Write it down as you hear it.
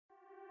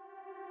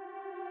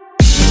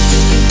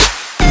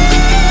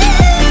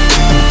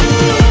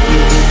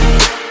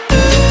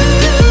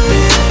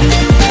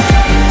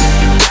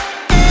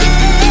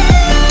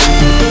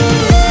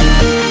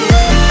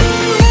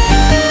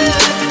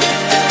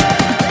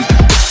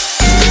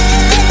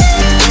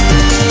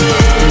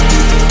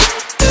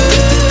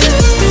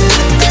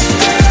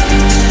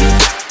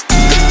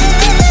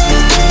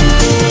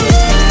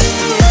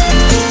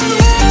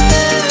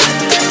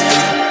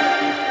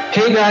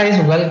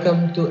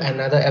welcome to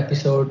another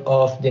episode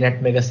of the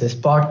Net Megasis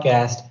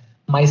podcast.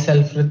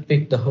 Myself,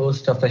 Ritvik, the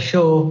host of the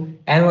show,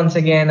 and once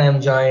again, I'm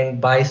joined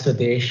by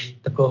Sudesh,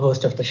 the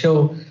co-host of the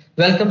show.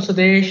 Welcome,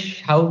 Sudesh.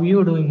 How are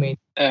you doing, mate?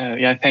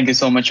 Yeah, thank you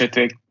so much,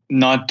 Ritvik.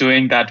 Not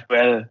doing that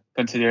well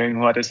considering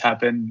what has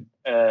happened,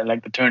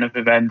 like the turn of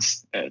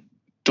events.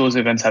 Those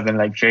events have been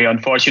like very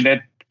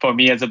unfortunate for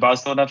me as a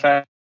Barcelona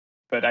fan.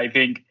 But I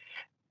think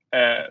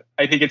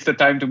it's the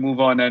time to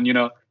move on and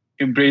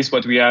embrace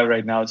what we are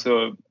right now.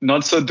 So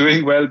not so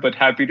doing well, but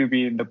happy to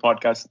be in the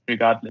podcast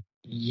regardless.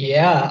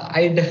 Yeah,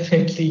 I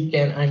definitely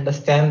can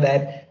understand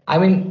that. I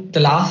mean, the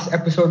last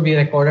episode we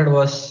recorded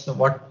was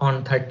what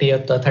on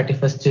 30th or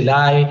 31st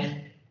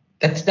July.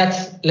 That's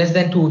less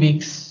than 2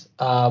 weeks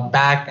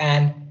back,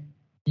 and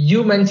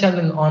you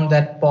mentioned on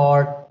that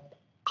pod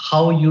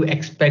how you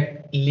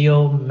expect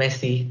Leo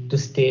Messi to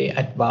stay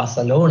at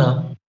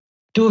Barcelona.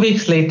 2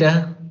 weeks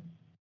later,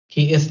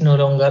 he is no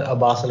longer a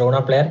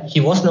Barcelona player. He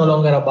was no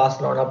longer a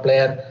Barcelona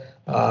player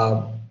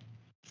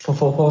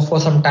for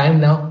some time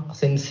now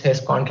since his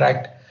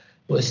contract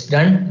was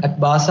done at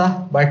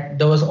Barca. But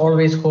there was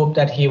always hope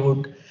that he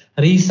would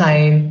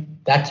re-sign.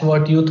 That's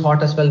what you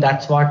thought as well.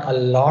 That's what a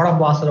lot of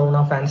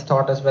Barcelona fans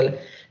thought as well.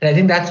 And I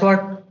think that's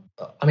what,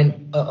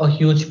 a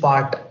huge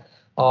part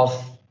of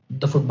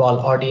the football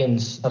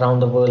audience around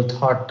the world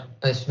thought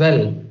as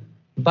well.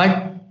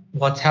 But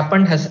what's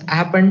happened has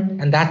happened,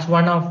 and that's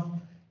one of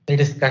the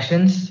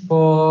discussions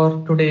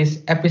for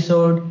today's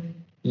episode.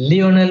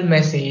 Lionel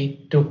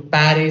Messi to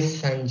Paris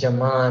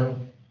Saint-Germain.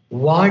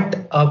 What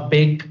a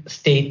big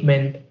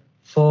statement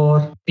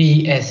for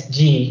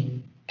PSG,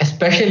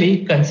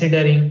 especially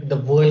considering the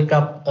World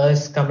Cup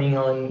is coming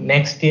on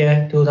next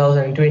year,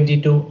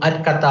 2022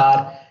 at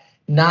Qatar.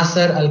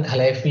 Nasser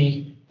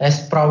Al-Khelaifi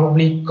has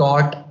probably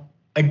got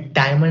a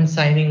diamond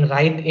signing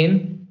right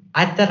in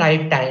at the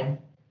right time.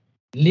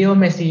 Leo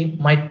Messi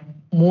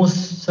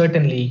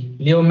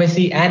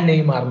and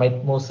Neymar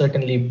might most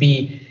certainly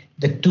be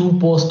the two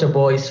poster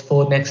boys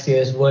for next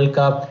year's World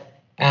Cup.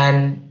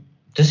 And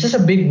this is a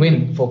big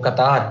win for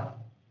Qatar,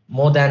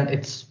 more than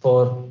it's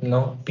for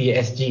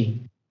PSG.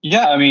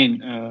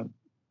 Yeah,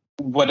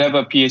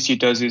 whatever PSG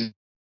does is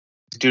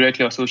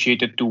directly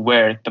associated to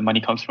where the money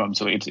comes from.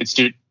 So it's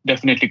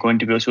definitely going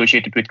to be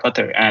associated with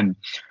Qatar. And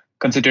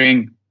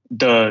considering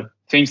the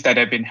things that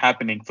have been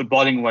happening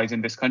footballing wise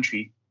in this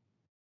country,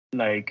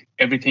 like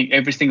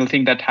every single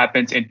thing that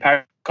happens in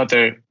Paris,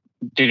 Qatar,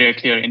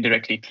 directly or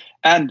indirectly.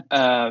 And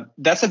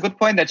that's a good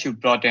point that you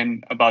brought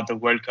in about the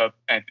World Cup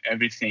and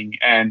everything,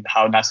 and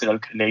how Nasser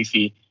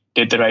Al-Khelaifi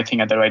did the right thing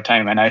at the right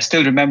time. And I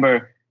still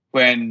remember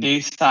when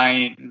they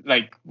signed,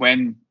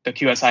 when the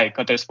QSI,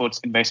 Qatar Sports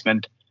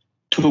Investment,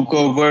 took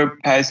over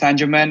Paris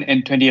Saint-Germain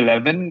in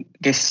 2011.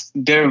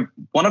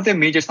 One of their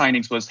major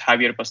signings was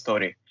Javier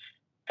Pastore.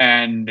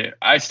 And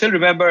I still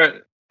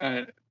remember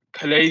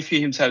Khelaifi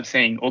himself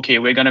saying, okay,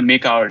 we're going to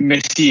make our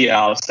Messi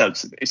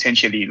ourselves,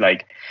 essentially.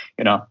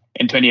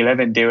 In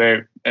 2011, they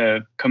were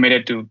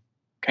committed to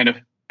kind of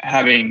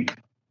having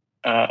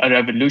a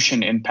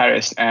revolution in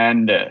Paris,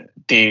 and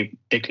they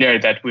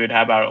declared that we would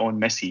have our own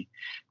Messi,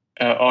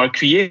 or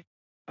create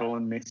our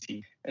own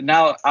Messi. And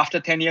now, after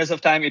 10 years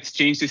of time, it's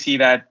strange to see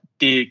that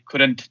they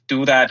couldn't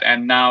do that,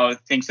 and now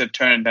things have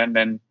turned, and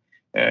then,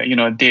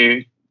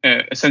 they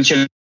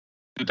essentially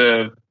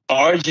the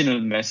original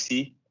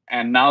Messi.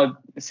 And now,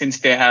 since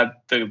they have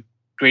the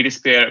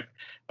greatest player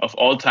of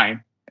all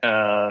time,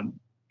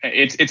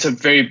 it's a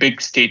very big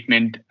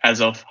statement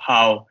as of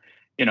how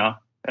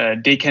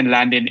they can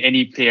land in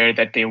any player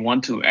that they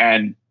want to.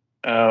 And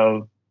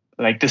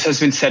this has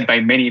been said by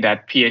many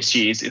that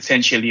PSG is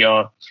essentially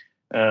a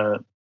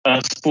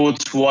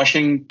sports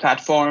washing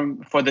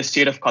platform for the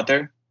state of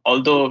Qatar.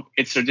 Although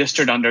it's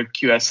registered under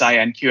QSI,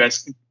 and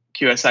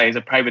QSI is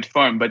a private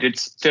firm, but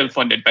it's still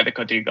funded by the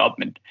Qatari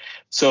government.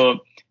 So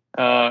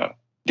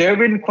there have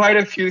been quite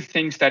a few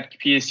things that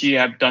PSG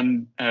have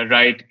done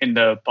right in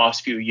the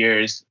past few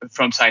years,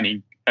 from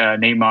signing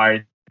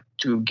Neymar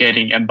to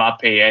getting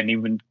Mbappe and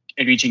even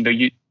reaching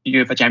the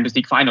UEFA Champions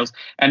League finals.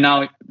 And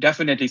now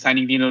definitely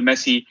signing Lionel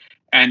Messi,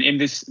 and in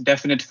this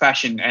definite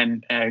fashion,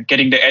 and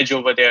getting the edge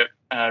over their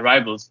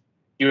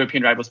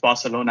European rivals,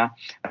 Barcelona.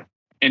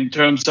 In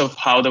terms of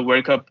how the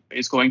World Cup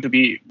is going to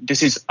be,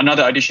 this is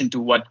another addition to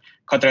what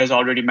Qatar has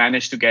already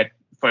managed to get.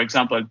 For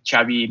example,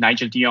 Xavi,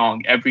 Nigel de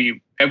Jong,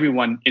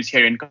 everyone is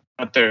here in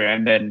Qatar,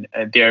 and then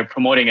they're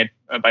promoting it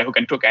by hook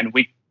and crook. And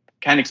we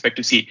can expect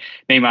to see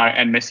Neymar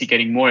and Messi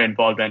getting more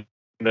involved in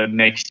the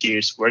next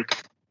year's World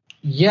Cup.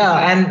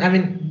 Yeah,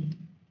 and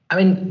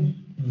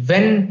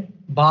when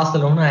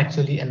Barcelona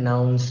actually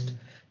announced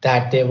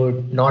that they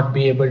would not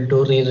be able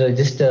to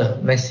re-register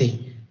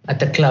Messi at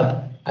the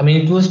club,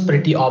 it was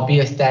pretty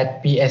obvious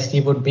that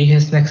PSG would be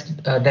his next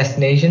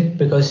destination,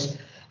 because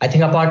I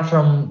think apart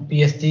from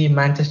PSG,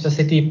 Manchester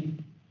City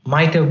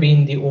might have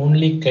been the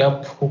only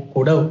club who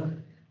could have,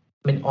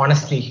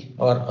 honestly,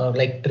 or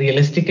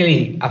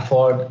realistically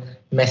afford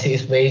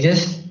Messi's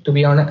wages, to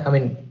be honest.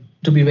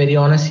 To be very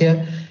honest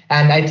here.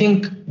 And I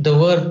think there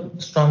were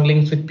strong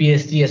links with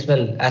PSG as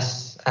well,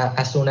 as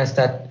soon as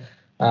that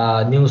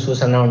news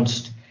was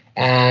announced,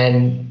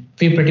 and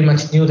we pretty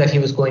much knew that he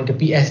was going to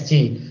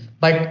PSG.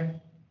 But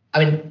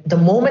I mean, the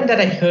moment that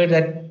I heard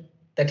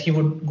that he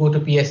would go to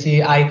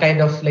PSG, I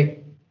kind of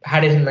like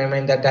had it in my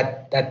mind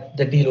that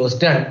the deal was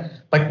done.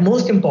 But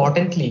most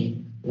importantly,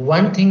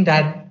 one thing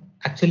that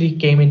actually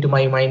came into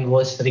my mind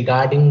was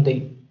regarding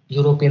the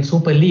European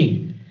Super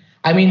League.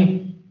 I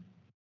mean,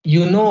 I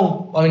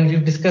mean,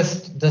 we've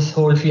discussed this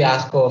whole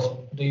fiasco of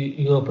the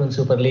European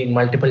Super League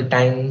multiple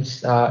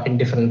times in on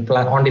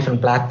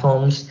different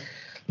platforms.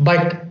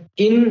 But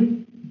I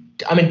mean,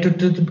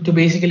 to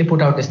basically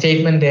put out a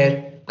statement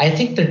there, I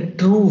think the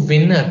true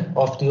winner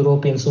of the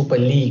European Super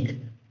League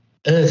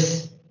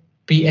is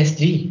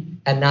PSG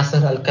and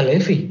Nasser Al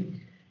Khelaifi,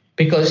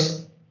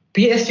 because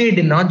PSG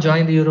did not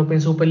join the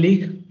European Super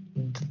League.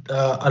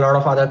 A lot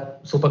of other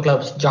super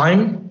clubs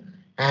joined,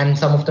 and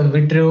some of them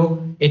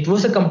withdrew. It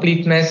was a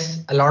complete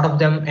mess. A lot of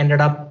them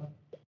ended up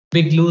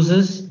big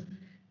losers.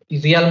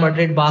 Real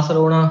Madrid,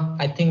 Barcelona,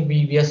 I think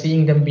we are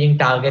seeing them being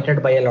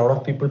targeted by a lot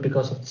of people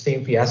because of the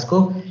same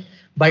fiasco.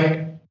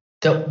 But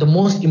the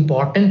most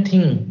important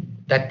thing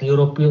that the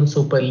European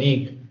Super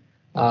League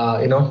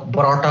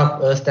brought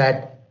up is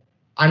that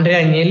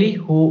Andrea Agnelli,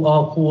 who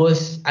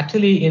was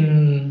actually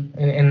in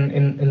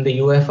the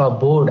UEFA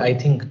board, I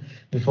think,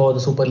 before the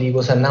Super League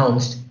was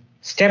announced,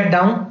 stepped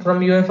down from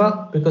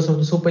UEFA because of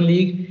the Super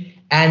League,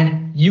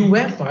 and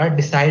UEFA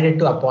decided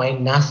to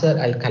appoint Nasser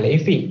Al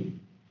Khelaifi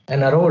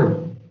in a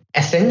role,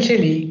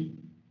 essentially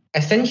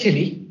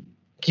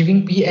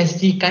giving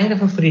PSG kind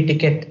of a free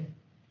ticket,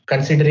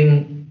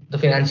 considering the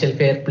financial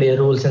fair play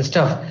rules and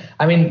stuff.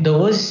 I mean, there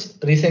was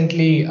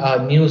recently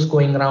news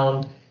going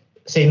around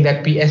saying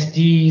that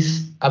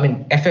FFP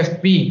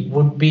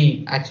would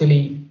be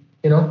actually,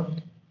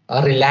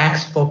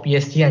 relaxed for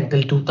PSG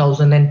until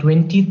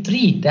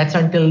 2023. That's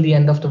until the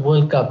end of the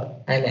World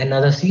Cup and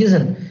another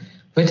season,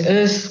 which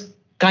is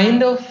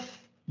kind of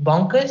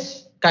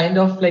bonkers, kind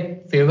of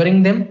like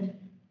favoring them.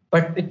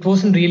 But it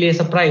wasn't really a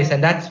surprise.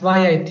 And that's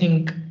why I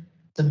think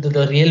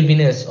the real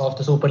winners of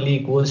the Super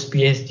League was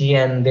PSG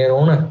and their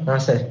owner,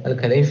 Nasser Al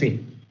Khelaifi,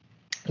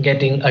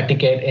 getting a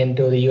ticket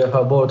into the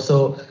UEFA board.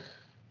 So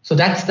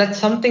that's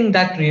something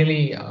that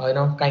really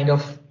kind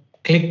of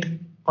clicked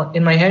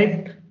in my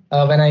head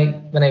when I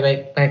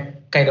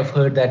kind of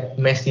heard that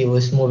Messi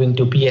was moving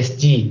to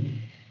PSG.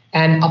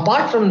 And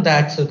apart from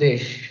that,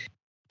 Sudesh,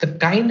 the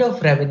kind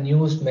of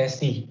revenues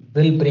Messi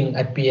will bring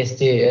at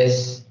PSG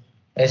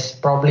is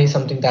probably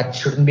something that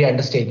shouldn't be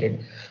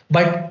understated.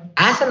 But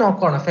as a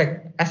knock-on effect,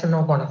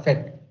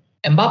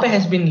 Mbappe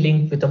has been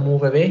linked with a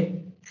move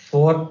away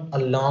for a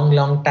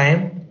long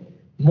time.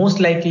 Most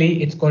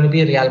likely, it's going to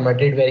be Real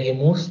Madrid where he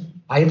moves.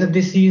 Either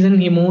this season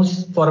he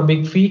moves for a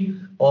big fee,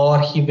 or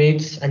he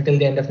waits until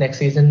the end of next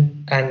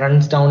season and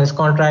runs down his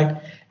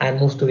contract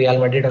and moves to Real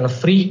Madrid on a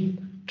free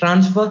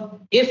transfer.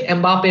 If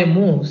Mbappe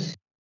moves,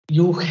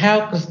 you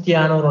have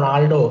Cristiano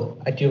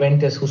Ronaldo at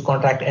Juventus, whose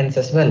contract ends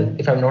as well,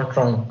 if I'm not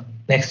wrong,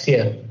 next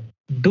year.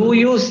 Do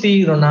you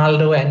see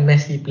Ronaldo and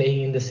Messi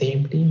playing in the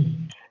same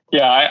team?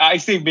 Yeah, I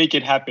say make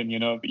it happen.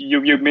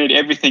 You've made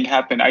everything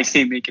happen. I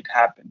say make it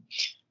happen.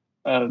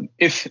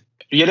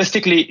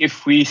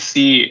 If we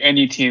see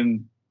any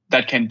team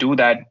that can do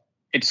that,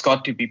 it's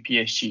got to be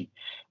PSG.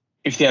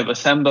 If they have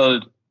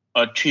assembled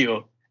a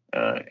trio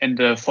in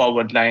the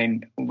forward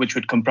line, which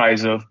would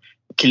comprise of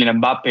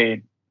Kylian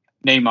Mbappe,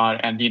 Neymar,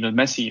 and Lionel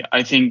Messi,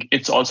 I think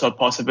it's also a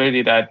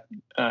possibility that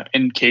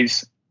in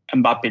case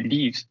Mbappe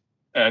leaves,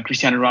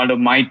 Cristiano Ronaldo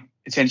might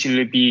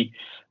essentially be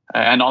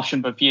an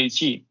option for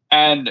PSG.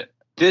 And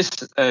this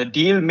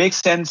deal makes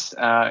sense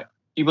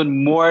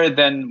even more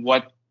than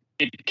what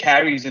it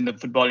carries in the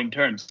footballing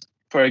terms.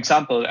 For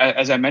example,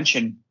 as I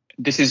mentioned,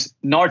 this is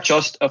not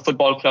just a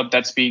football club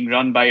that's being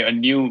run by a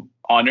new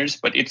owners,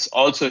 but it's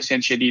also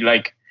essentially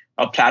like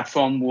a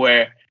platform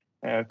where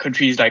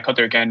countries like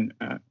Qatar can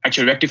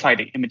actually rectify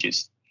the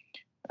images.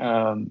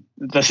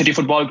 The City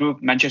Football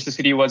Group, Manchester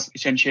City, was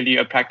essentially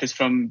a practice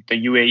from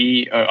the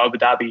UAE or Abu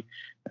Dhabi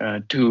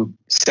to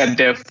set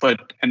their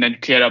foot and then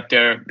clear up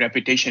their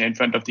reputation in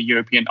front of the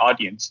European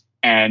audience.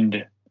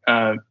 And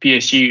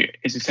PSG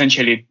is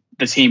essentially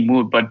the same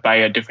move, but by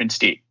a different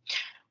state.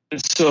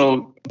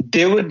 So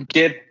they would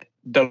get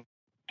the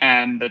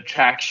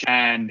traction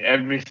and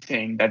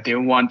everything that they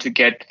want to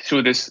get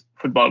through this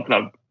football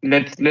club.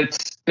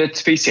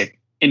 Let's face it,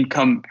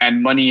 income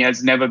and money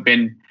has never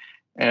been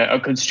a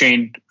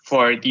constraint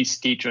for these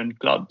state-run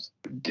clubs.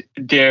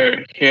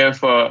 They're here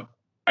for,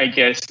 I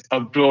guess, a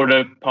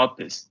broader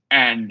purpose.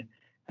 And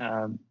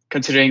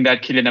considering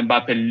that Kylian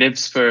Mbappe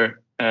lives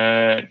for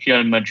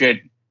Real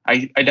Madrid,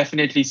 I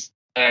definitely see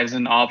as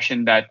an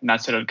option that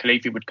Nasser Al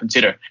Khelaifi would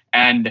consider.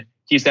 And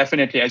he's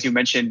definitely, as you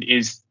mentioned,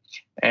 is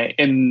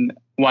in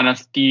one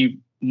of the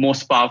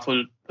most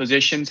powerful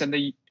positions in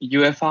the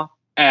UEFA.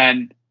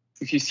 And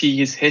if you see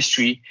his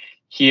history,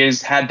 he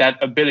has had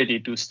that ability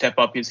to step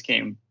up his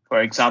game.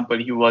 For example,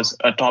 he was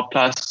a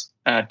top-class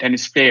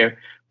tennis player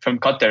from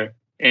Qatar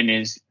in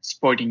his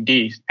sporting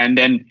days. And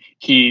then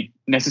he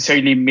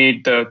necessarily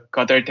made the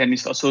Qatar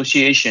Tennis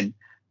Association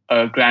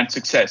a grand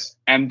success.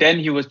 And then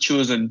he was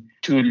chosen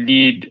to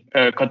lead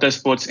Qatar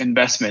Sports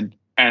Investment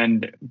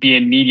and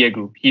BN Media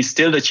Group. He's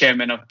still the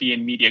chairman of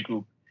BN Media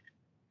Group.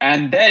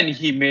 And then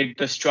he made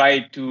the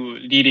stride to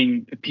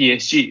leading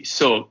PSG.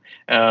 So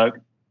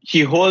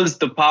he holds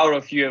the power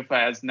of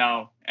UEFA as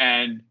now.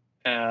 And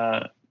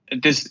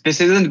this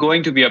isn't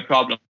going to be a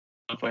problem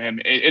for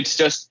him. It's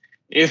just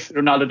if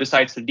Ronaldo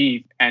decides to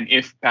leave and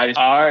if Paris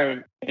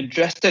are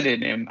interested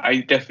in him,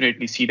 I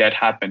definitely see that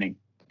happening.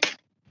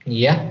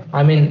 Yeah,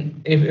 I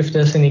mean, if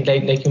there's any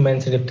like you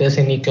mentioned, if there's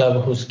any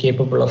club who's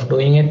capable of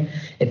doing it,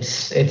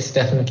 it's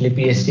definitely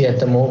PSG at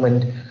the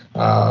moment.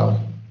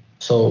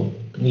 So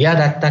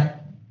yeah,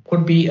 that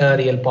could be a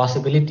real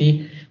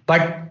possibility.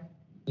 But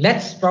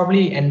let's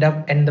probably end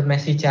the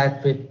Messi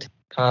chat with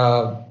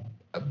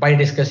by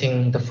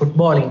discussing the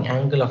footballing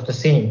angle of the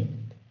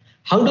same.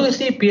 How do you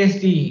see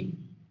PSG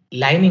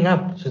lining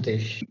up,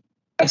 Sudesh?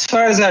 As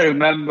far as I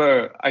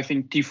remember, I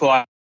think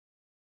Tifo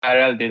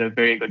IRL did a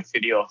very good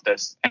video of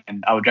this,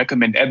 and I would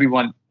recommend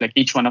everyone, like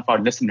each one of our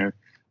listener,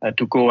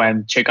 to go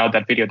and check out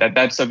that video.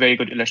 That's a very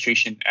good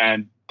illustration,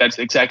 and that's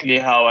exactly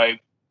how I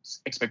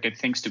expected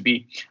things to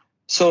be.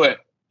 So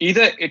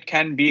either it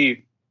can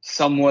be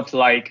somewhat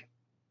like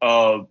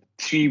a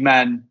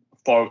three-man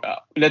for.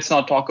 Let's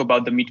not talk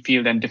about the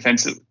midfield and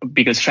defense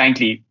because,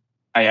 frankly,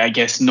 I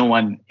guess no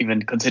one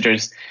even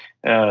considers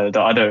the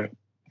other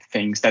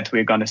things that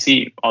we're going to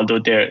see, although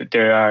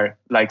there are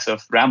likes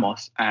of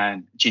Ramos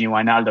and Gini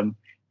Wijnaldum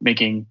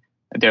making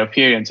their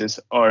appearances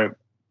or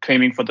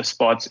claiming for the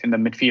spots in the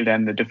midfield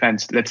and the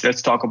defense.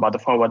 Let's talk about the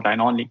forward line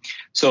only.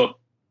 So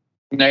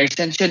there are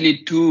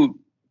essentially two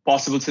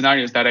possible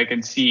scenarios that I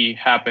can see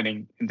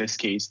happening in this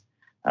case.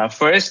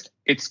 First,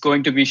 it's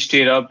going to be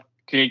straight up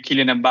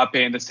Kylian Mbappe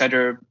in the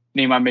center,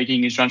 Neymar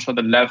making his runs from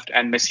the left,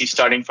 and Messi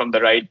starting from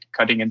the right,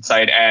 cutting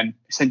inside and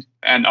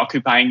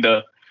occupying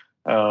the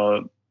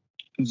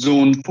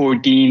zone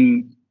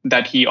 14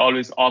 that he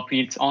always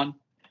operates on.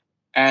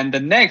 And the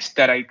next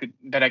that I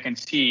can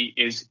see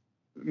is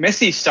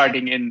Messi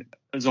starting in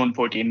zone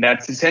 14.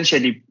 That's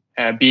essentially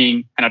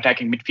being an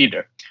attacking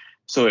midfielder.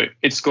 So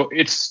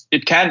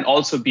it can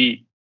also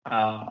be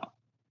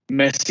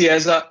Messi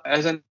as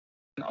an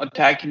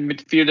attacking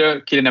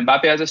midfielder, Kylian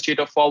Mbappe as a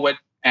straight forward,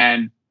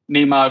 and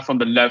Neymar from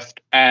the left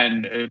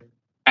and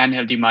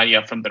Angel Di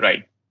Maria from the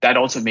right. That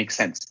also makes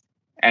sense.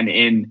 And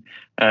in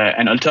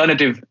an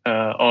alternative,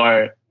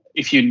 or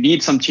if you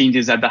need some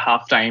changes at the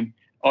halftime,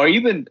 or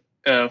even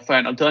for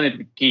an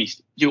alternative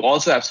case, you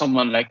also have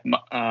someone like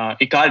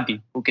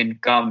Icardi who can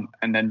come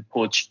and then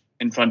poach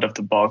in front of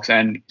the box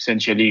and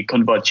essentially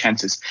convert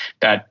chances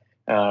that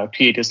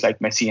creators like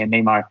Messi and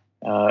Neymar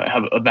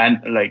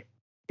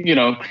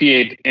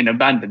create in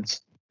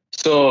abundance.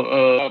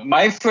 So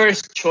my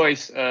first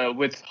choice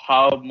with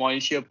how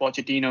Mauricio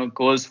Pochettino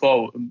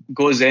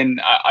goes in,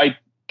 I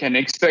can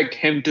expect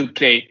him to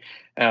play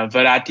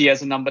Verratti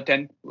as a number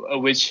 10,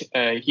 which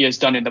he has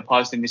done in the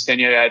past in his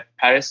tenure at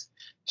Paris.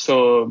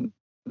 So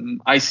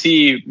I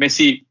see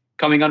Messi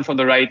coming on from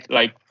the right,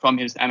 like from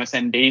his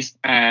MSN days,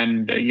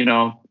 and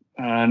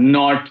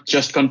not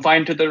just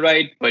confined to the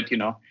right, but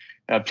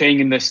playing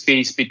in the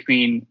space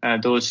between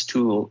those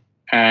two.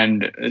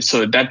 And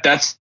so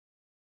that's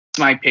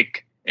my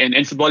pick. In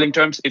footballing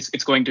terms,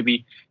 it's going to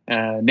be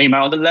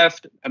Neymar on the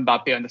left,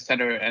 Mbappe on the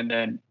center, and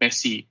then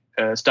Messi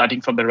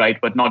starting from the right,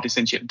 but not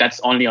essential. That's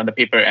only on the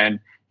paper, and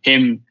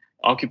him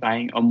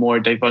occupying a more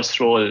diverse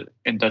role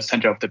in the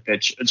center of the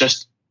pitch,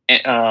 just in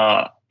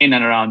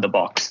and around the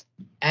box.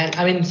 And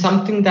I mean,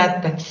 something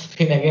that's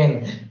been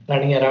again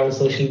running around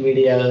social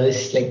media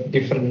is like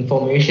different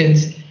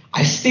informations.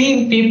 I've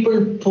seen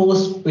people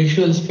post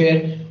visuals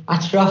where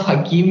Achraf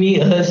Hakimi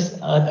is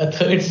a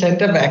third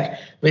centre back,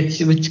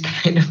 which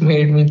kind of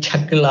made me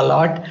chuckle a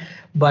lot.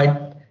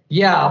 But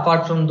yeah,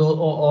 apart from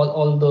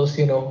all those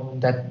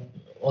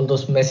all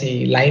those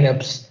Messi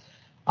lineups,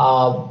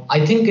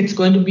 I think it's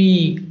going to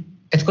be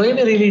a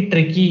really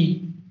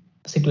tricky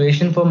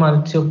situation for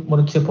Mauricio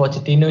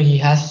Pochettino. He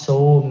has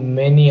so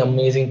many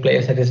amazing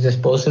players at his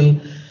disposal.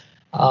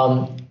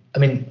 I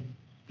mean,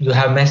 you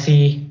have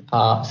Messi,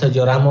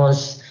 Sergio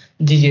Ramos,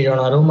 Gigi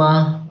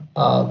Donnarumma,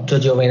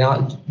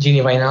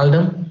 Gini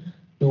Wijnaldum.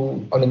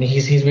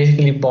 He's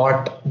basically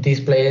bought these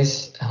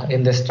players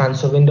in this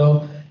transfer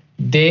window.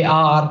 They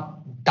are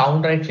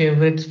downright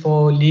favorites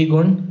for Ligue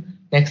 1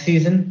 next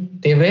season.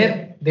 They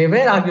were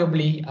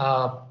arguably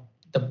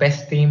the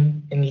best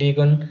team in Ligue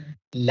 1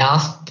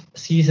 last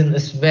season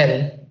as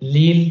well.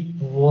 Lille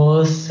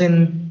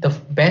wasn't the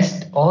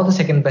best or the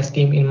second best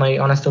team in my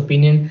honest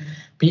opinion.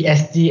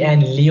 PSG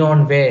and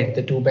Lyon were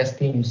the two best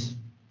teams.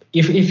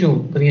 If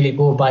you really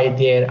go by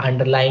their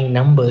underlying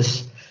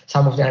numbers,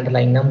 some of the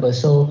underlying numbers.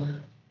 So,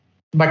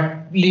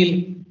 but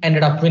Lille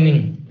ended up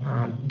winning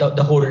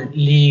the whole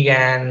league,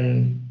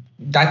 and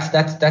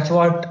that's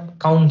what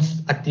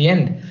counts at the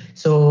end.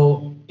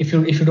 So if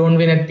you don't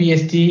win at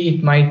PSG,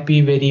 it might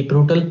be very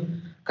brutal,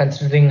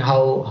 considering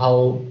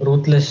how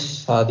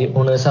ruthless the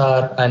owners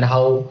are and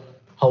how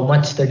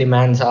much the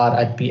demands are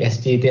at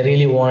PSG. They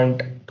really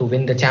want to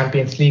win the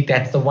Champions League.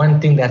 That's the one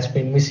thing that's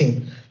been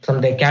missing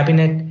from their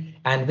cabinet.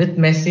 And with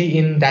Messi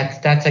in,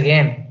 that's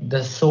again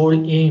the sole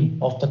aim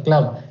of the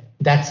club.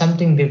 That's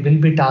something they will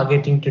be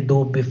targeting to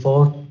do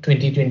before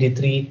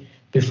 2023,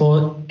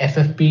 before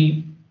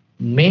FFP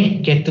may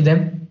get to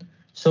them.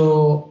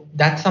 So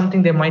that's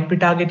something they might be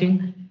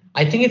targeting.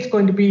 I think it's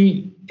going to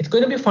be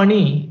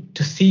funny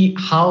to see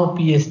how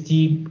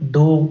PSG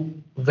do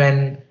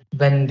when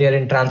they're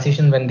in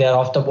transition, when they're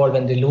off the ball,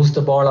 when they lose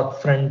the ball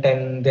up front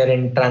and they're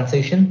in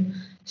transition.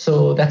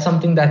 So that's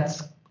something that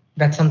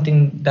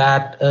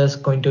is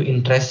going to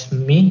interest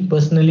me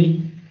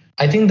personally.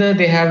 I think that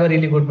they have a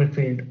really good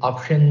midfield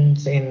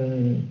options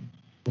in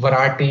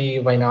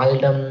Verratti,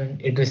 Wijnaldum,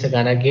 Idrissa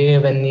Gana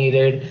Gueye when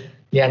needed,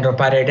 Leandro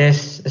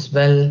Paredes as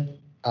well.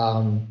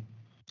 Um,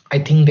 I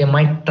think they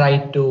might try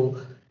to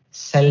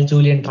sell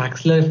Julian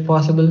Draxler if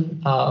possible,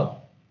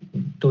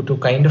 to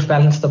kind of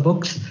balance the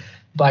books.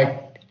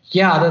 But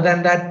yeah, other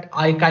than that,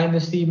 I kind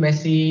of see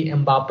Messi,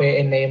 Mbappe,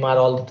 and Neymar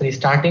all the three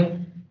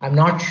starting. I'm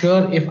not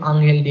sure if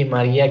Angel Di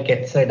Maria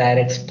gets a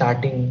direct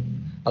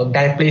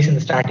place in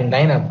the starting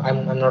lineup.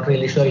 I'm not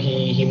really sure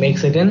he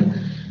makes it in.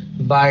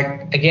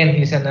 But again,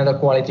 he's another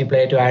quality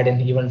player to add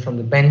in even from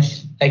the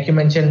bench. Like you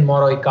mentioned,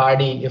 Moro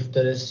Icardi, if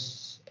there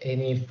is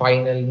any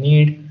final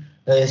need,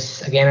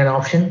 is again an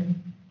option.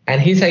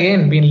 And he's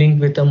again been linked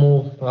with a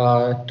move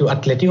to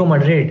Atletico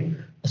Madrid,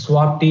 a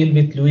swap deal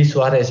with Luis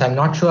Suarez. I'm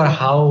not sure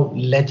how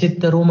legit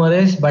the rumor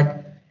is,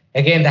 but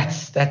again,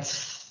 that's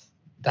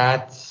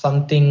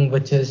something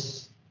which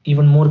is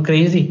even more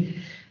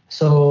crazy.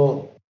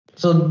 So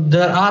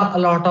there are a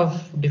lot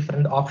of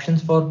different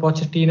options for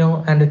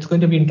Pochettino, and it's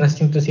going to be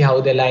interesting to see how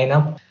they line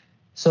up.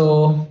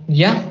 So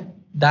yeah,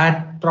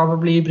 that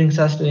probably brings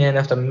us to the end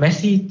of the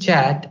messy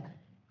chat,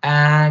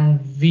 and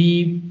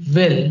we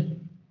will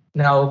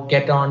now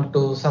get on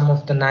to some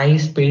of the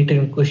nice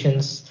Patreon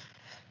questions,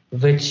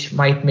 which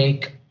might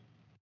make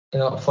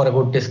for a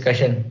good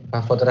discussion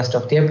for the rest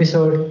of the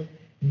episode.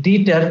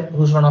 Dieter,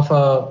 who's one of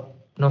our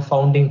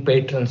founding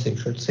patrons, you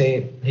should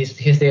say,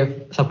 he's there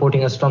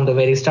supporting us from the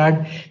very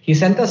start. He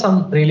sent us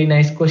some really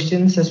nice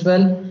questions as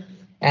well,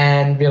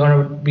 and we're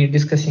going to be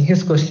discussing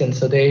his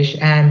questions,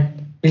 Sudesh.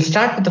 And we'll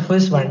start with the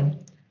first one.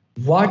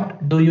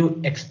 What do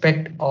you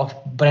expect of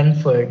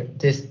Brentford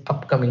this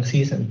upcoming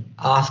season?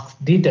 Asks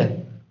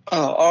Dieter.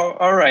 Oh,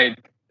 all right.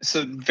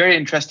 So very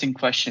interesting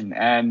question.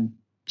 And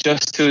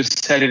just to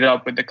set it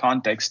up with the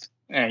context,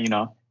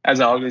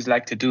 as I always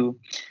like to do,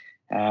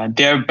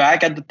 they're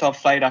back at the top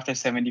flight after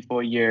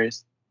 74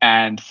 years.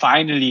 And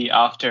finally,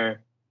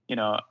 after,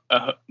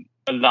 a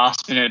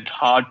last-minute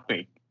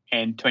heartbreak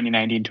in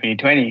 2019,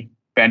 2020,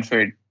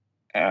 Brentford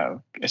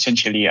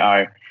essentially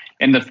are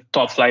in the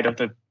top flight of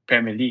the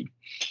Premier League,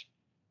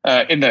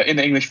 in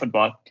the English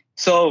football.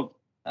 So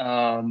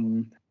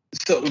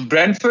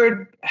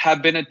Brentford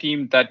have been a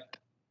team that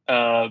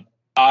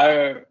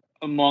are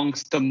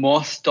amongst the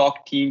most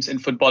talked teams in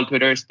football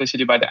Twitter,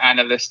 especially by the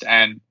analysts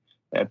and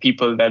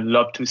people that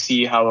love to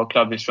see how a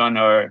club is run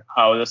or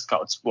how the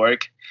scouts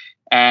work.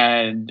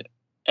 And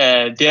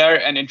they are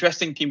an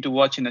interesting team to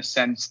watch in a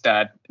sense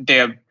that they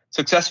have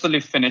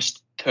successfully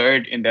finished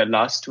third in their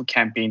last two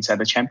campaigns at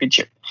the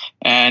championship.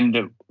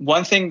 And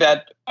one thing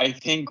that I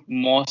think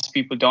most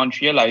people don't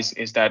realize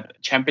is that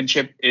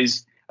championship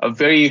is a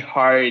very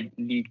hard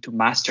league to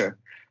master.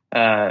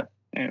 There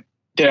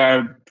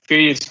are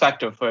various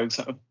factors.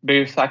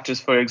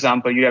 For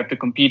example, you have to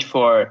compete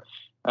for,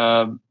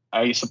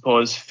 I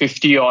suppose,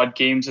 50 odd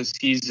games a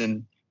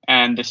season,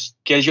 and the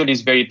schedule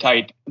is very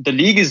tight. The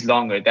league is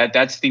longer.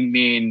 That's the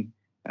main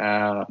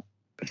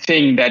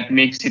thing that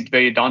makes it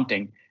very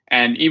daunting.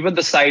 And even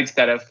the sides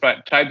that have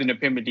thrived in the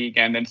Premier League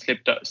and then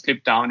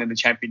slipped down in the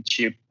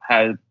Championship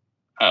have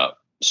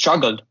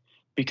struggled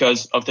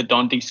because of the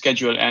daunting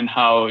schedule and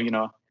how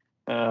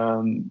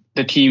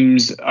the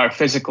teams are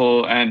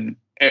physical and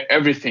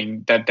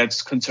everything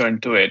that's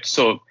concerned to it.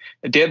 So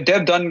they've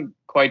done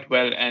quite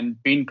well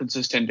and been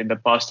consistent in the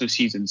past two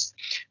seasons.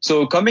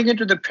 So coming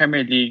into the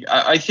Premier League,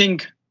 I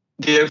think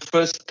their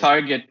first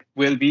target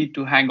will be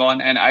to hang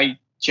on, and I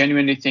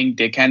genuinely think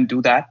they can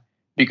do that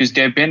because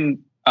they've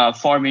been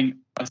forming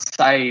a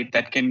side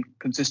that can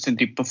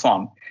consistently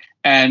perform.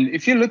 And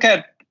if you look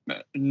at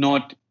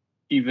not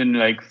even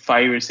like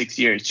 5 or 6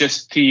 years,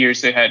 just 3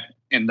 years ahead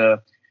in the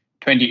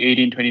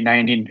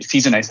 2018-2019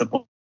 season, I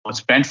suppose,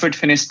 Brentford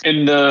finished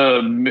in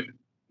the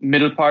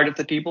middle part of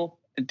the table.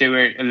 They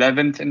were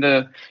 11th in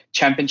the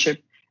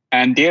championship,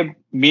 and they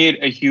made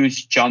a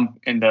huge jump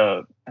in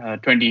the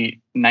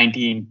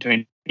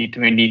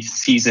 2019-2020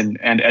 season,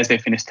 and as they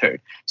finished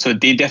third. So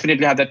they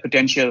definitely have that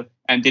potential,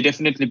 and they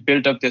definitely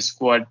built up their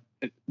squad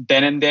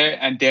then and there,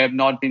 and there have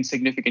not been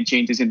significant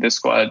changes in the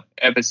squad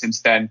ever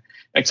since then,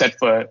 except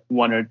for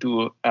one or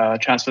two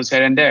transfers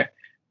here and there.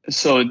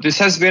 So this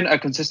has been a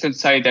consistent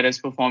side that has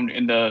performed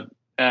in the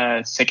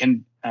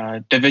second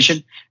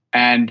division,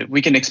 and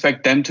we can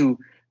expect them to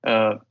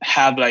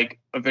have like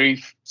a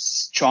very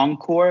strong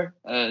core,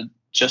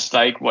 just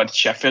like what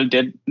Sheffield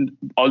did,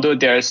 although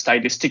they are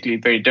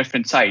stylistically very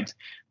different sides.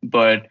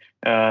 But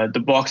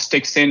the box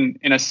ticks in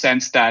a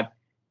sense that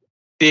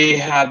they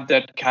have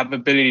that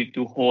capability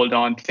to hold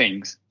on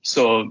things.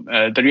 So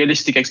the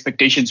realistic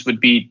expectations would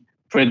be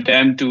for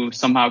them to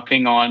somehow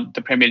cling on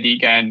the Premier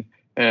League and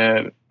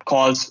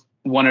cause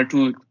one or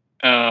two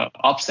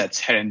upsets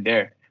here and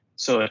there.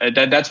 So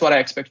that's what I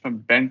expect from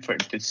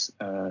Brentford this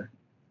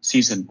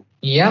season.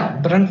 Yeah,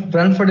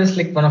 Brentford is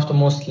like one of the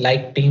most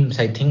liked teams,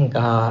 I think,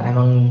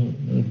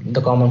 among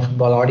the common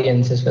football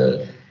audience as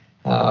well,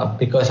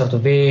 because of the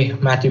way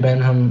Matthew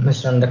Benham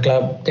has run the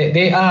club.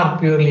 They are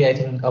purely, I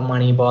think, a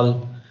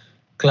moneyball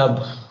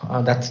club.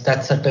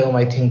 That's a term,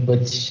 I think,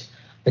 which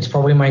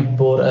probably might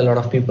bore a lot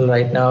of people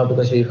right now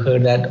because we've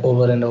heard that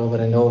over and over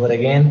and over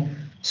again.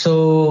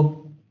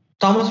 So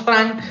Thomas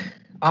Frank,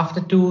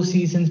 after 2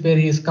 seasons where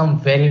he's come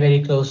very,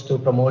 very close to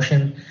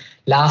promotion,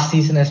 last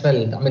season as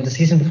well. I mean, the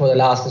season before the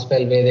last as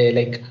well, where they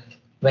like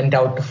went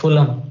out to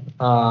Fulham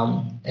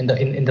in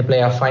the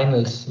playoff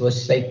finals,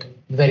 was like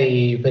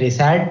very, very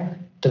sad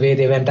the way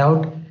they went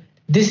out.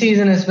 This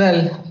season as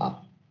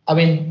well. I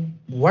mean,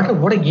 what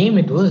a game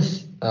it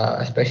was,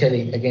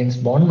 especially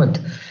against Bournemouth.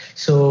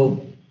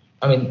 So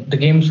I mean, the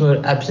games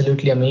were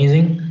absolutely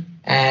amazing,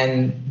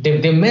 and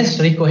they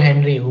missed Rico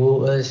Henry,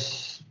 who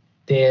is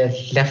their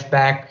left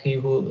back,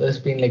 who has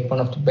been like one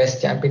of the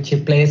best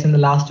championship players in the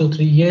last 2-3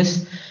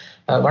 years,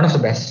 one of the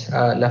best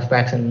left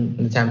backs in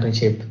the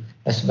championship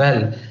as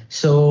well.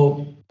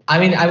 So I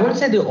mean, I wouldn't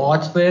say the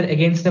odds were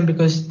against them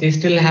because they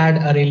still had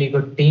a really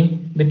good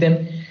team with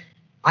them.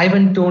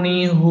 Ivan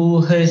Toney,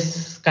 who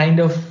has kind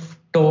of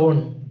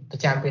torn the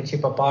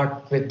championship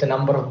apart with the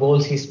number of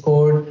goals he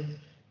scored.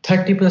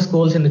 30 plus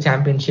goals in the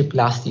championship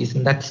last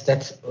season.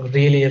 That's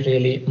really,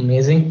 really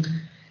amazing.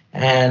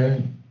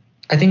 And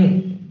I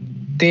think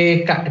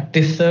they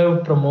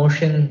deserve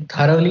promotion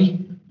thoroughly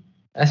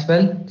as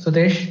well,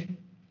 Sudesh,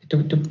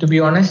 to be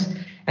honest.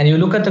 And you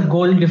look at the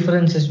goal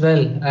difference as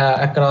well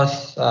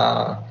across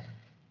the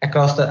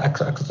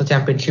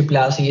championship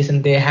last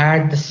season. They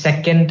had the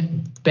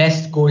second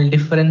best goal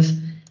difference.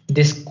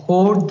 They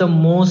scored the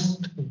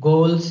most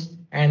goals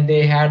and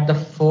they had the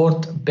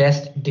fourth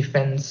best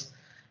defense.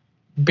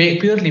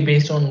 Purely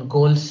based on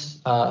goals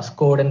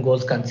scored and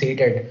goals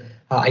conceded.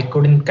 I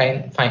couldn't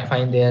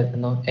find their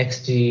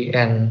XG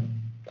and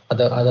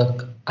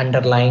other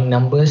underlying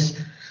numbers.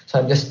 So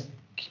I'm just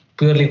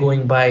purely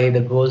going by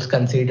the goals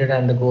conceded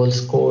and the goals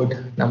scored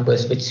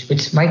numbers,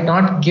 which might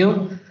not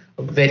give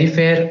a very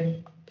fair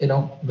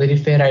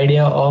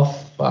idea of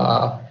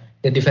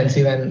the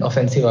defensive and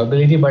offensive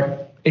ability,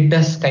 but it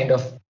does kind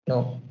of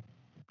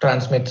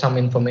transmit some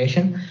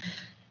information.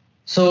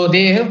 So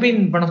they have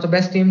been one of the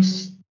best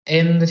teams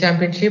in the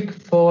championship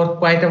for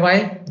quite a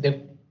while.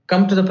 They've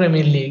come to the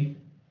Premier League,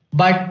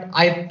 but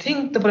I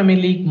think the Premier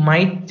League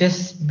might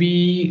just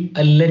be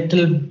a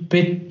little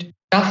bit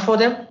tough for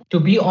them. To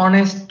be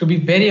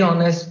very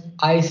honest,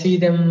 I see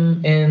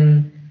them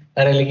in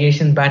a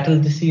relegation battle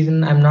this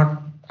season.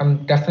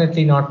 I'm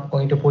definitely not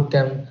going to put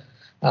them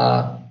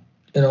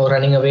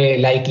running away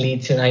like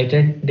Leeds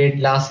United did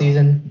last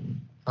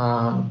season.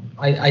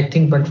 I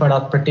think Brentford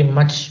are pretty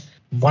much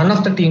one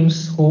of the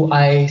teams who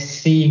I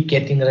see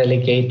getting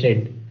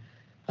relegated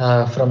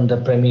from the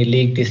Premier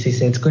League this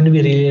season. It's going to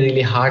be really,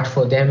 really hard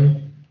for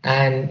them,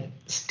 and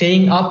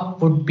staying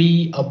up would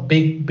be a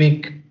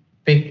big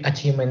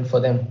achievement for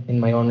them, in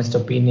my honest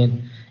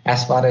opinion,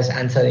 as far as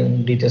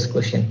answering Dieter's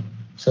question.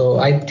 So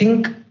I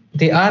think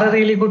they are a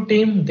really good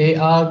team. They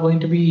are going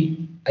to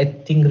be, I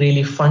think,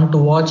 really fun to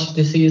watch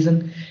this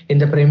season in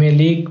the Premier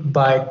League,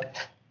 but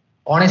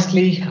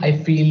honestly, I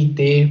feel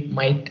they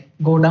might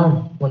go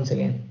down once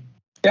again.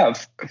 Yeah,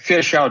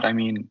 fair shout. I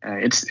mean,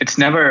 it's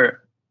never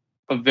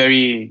a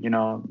very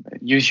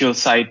usual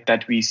sight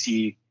that we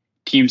see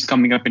teams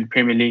coming up in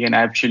Premier League and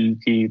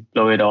absolutely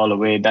blow it all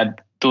away.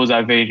 Those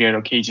are very rare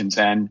occasions,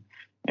 and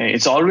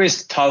it's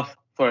always tough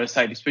for a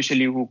side,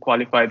 especially who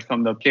qualified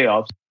from the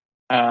playoffs,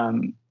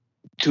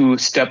 to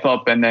step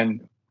up and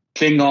then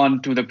cling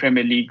on to the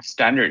Premier League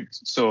standards.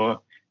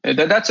 So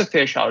that's a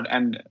fair shout,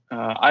 and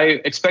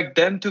I expect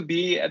them to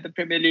be at the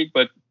Premier League,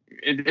 but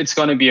it's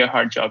going to be a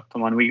hard job.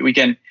 Come on, we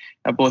can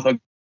both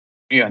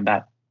agree on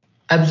that.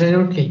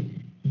 Absolutely.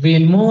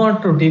 We'll move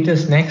on to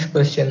Dieter's next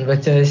question,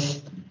 which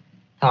is,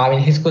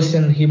 his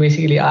question, he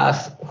basically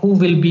asks, who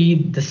will be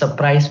the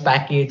surprise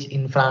package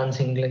in France,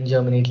 England,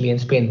 Germany, Italy, and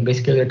Spain?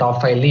 Basically, the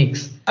top 5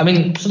 leagues. I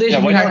mean,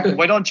 Sudesh,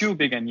 why don't you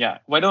begin? Yeah,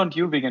 why don't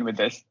you begin with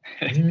this?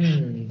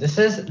 This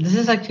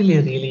is actually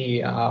a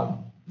really,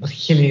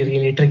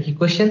 really tricky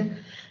question,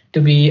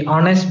 to be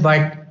honest.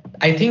 But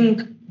I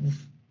think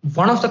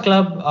one of the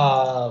club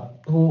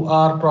who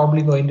are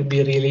probably going to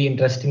be really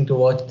interesting to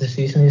watch this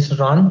season is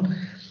Rennes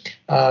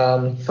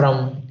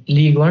from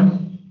Ligue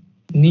 1,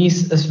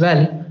 Nice as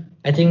well.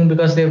 I think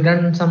because they've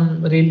done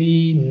some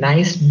really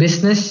nice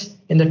business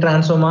in the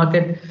transfer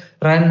market.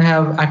 Rennes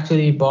have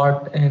actually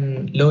bought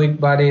in Loic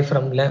Bade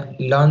from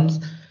Lens,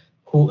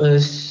 who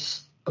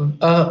is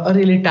a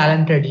really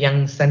talented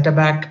young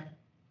centre-back.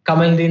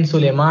 Kamaldeen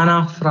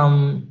Suleimana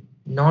from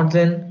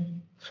Nordland,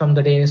 from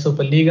the Danish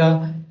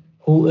Superliga,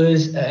 who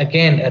is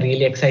again a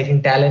really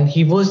exciting talent.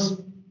 He was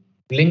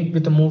linked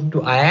with the move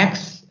to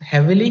Ajax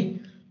heavily,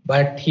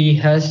 but he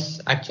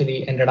has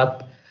actually ended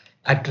up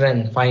at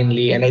Rennes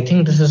finally, and I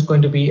think this is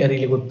going to be a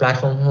really good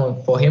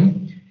platform for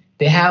him.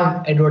 They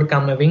have Edward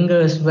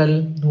Camavinga as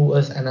well, who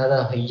is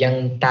another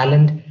young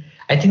talent.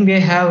 I think they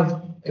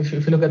have, if you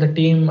look at the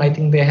team, I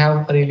think they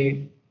have a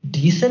really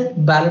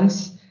decent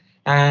balance,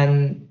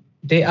 and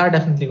they are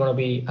definitely going to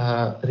be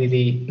a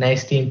really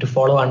nice team to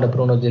follow under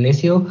Bruno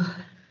Genesio.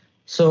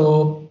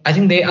 So I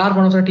think they are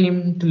one of the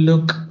team to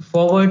look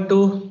forward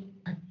to.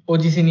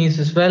 OGC Nice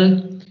as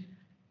well,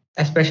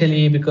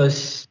 especially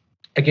because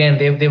again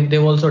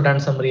they've also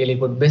done some really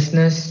good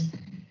business,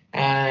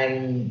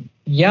 and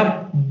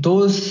yep,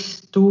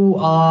 those two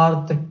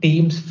are the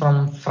teams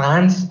from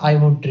France I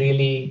would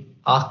really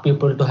ask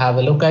people to have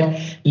a look at.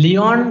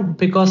 Lyon,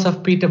 because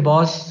of Peter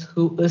Bosz,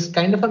 who is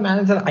kind of a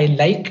manager I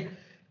like,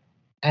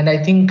 and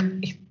I think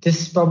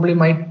this probably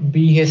might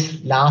be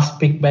his last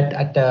big bet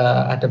at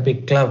a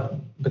big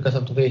club because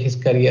of the way his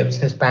career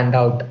has panned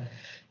out.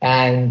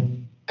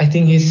 And I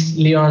think his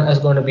Lyon is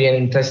going to be an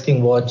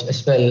interesting watch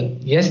as well.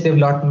 Yes, they've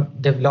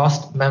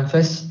lost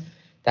Memphis.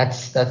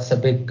 That's a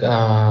big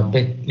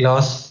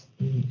loss.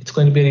 It's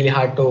going to be really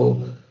hard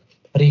to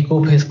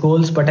recoup his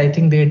goals, but I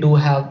think they do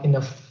have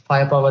enough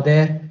firepower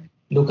there.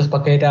 Lucas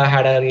Paqueta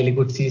had a really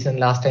good season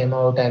last time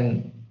out,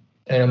 and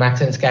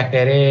Maxence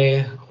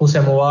Kakere,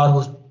 Houssem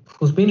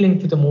who's been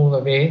linked with a move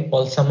away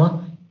all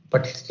summer,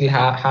 but still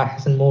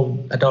hasn't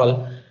moved at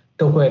all.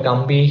 Toko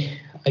Ekambi,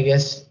 I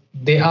guess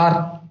they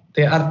are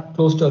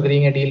close to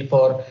agreeing a deal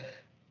for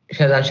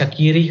Shazan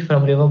Shaqiri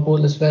from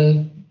Liverpool as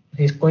well.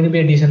 He's going to be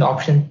a decent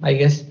option, I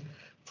guess,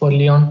 for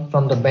Lyon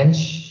from the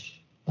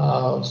bench.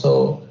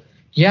 So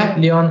yeah,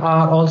 Lyon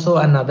are also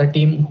another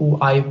team who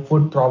I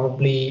would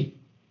probably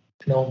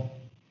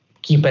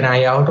keep an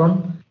eye out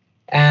on.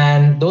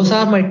 And those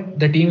are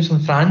the teams from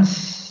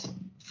France.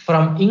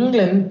 From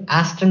England,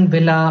 Aston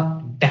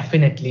Villa,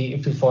 definitely,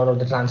 if you follow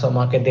the transfer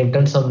market, they've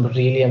done some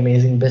really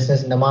amazing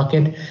business in the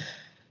market.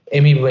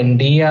 Emi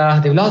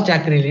Buendia, they've lost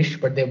Jack Grealish,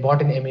 but they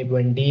bought in Emi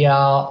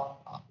Buendia,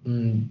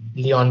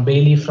 Leon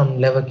Bailey from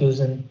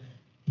Leverkusen.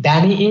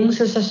 Danny Ings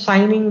is a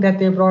signing that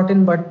they brought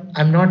in, but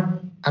I'm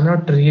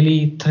not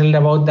really thrilled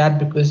about that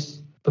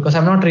because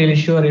I'm not really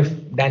sure if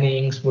Danny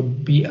Ings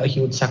would be a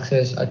huge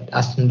success at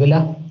Aston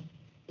Villa.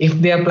 If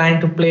they are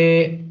planning to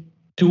play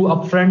two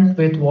up front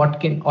with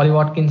Ollie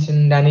Watkins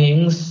and Danny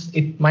Ings,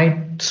 it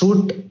might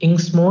suit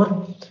Ings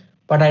more,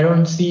 but I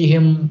don't see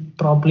him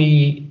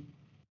probably,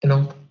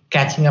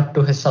 catching up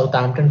to his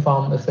Southampton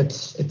form if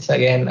it's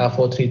again a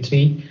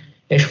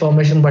 4-3-3-ish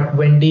formation. But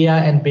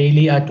Wendia and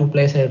Bailey are two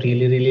players I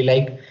really, really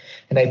like,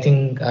 and I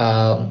think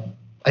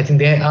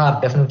they are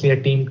definitely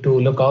a team to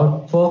look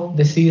out for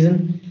this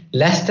season.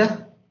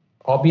 Leicester,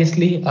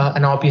 obviously,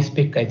 an obvious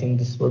pick. I think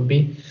this would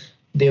be.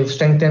 They've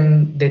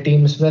strengthened their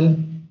team as well.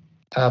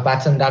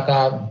 Patson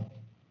Daka,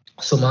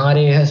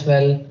 Sumare as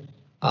well.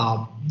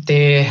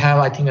 They have,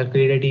 I think,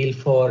 agreed a deal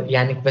for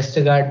Yannick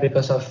Vestergaard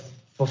because of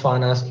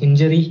Fofana's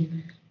injury.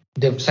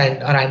 They've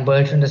signed Ryan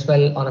Bertrand as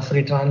well on a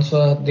free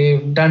transfer.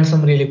 They've done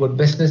some really good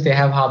business. They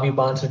have Harvey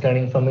Barnes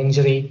returning from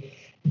injury.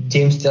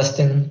 James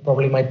Justin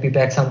probably might be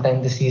back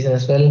sometime this season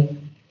as well.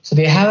 So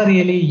they have a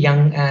really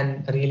young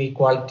and really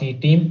quality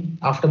team.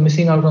 After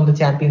missing out on the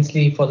Champions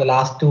League for the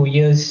last 2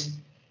 years,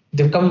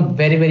 they've come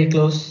very, very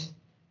close,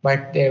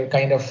 but they're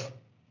kind of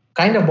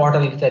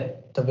bottled it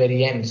at the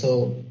very end.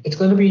 So it's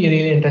going to be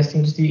really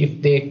interesting to see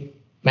if they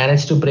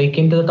manage to break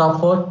into the top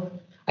four.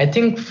 I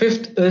think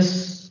fifth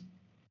is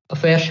a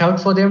fair shout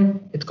for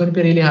them. It's going to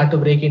be really hard to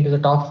break into the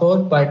top four,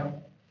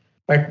 but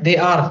they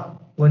are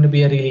going to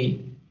be a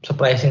really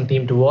surprising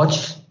team to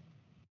watch.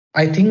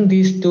 I think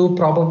these two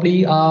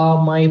probably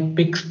are my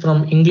picks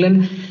from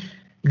England.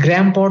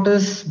 Graham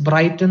Potter's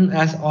Brighton,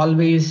 as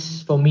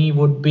always, for me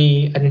would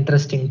be an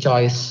interesting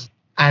choice.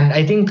 And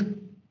I think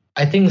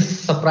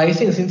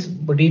surprising, since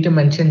Bodita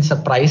mentioned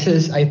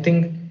surprises, I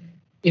think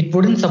it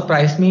wouldn't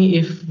surprise me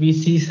if we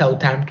see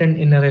Southampton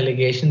in a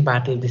relegation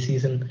battle this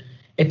season.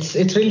 It's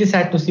really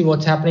sad to see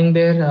what's happening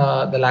there,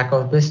 the lack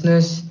of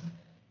business,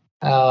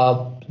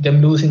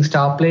 them losing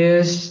star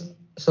players.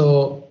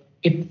 So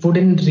it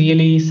wouldn't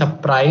really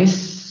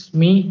surprise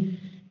me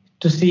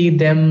to see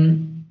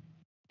them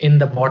in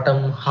the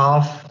bottom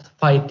half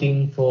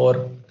fighting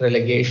for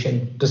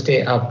relegation to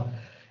stay up.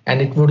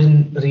 And it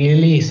wouldn't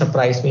really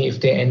surprise me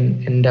if they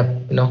end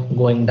up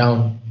going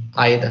down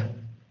either.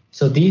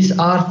 So these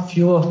are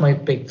few of my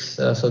picks,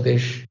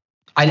 Sudesh.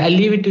 I'll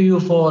leave it to you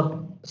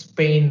for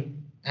Spain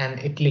and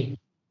Italy.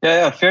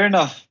 Yeah, fair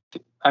enough.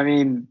 I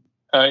mean,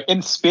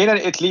 in Spain and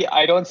Italy,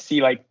 I don't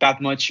see like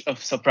that much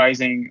of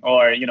surprising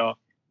or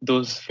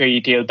those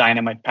fairy tale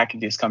dynamite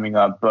packages coming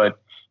up. But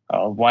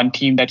one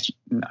team that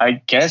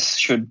I guess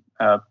should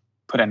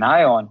put an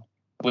eye on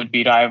would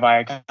be Rayo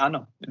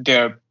Vallecano.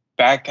 They're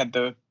back at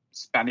the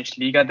Spanish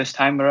Liga this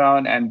time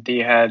around, and they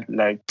had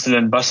like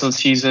excellent bustle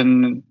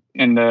season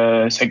in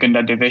the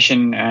Segunda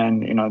Division,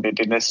 and they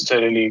didn't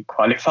necessarily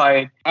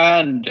qualify.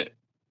 And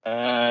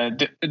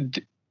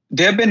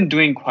they've been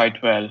doing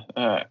quite well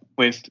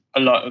with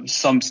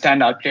some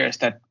standout players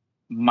that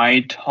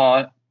might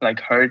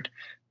hurt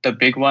the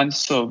big ones.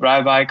 So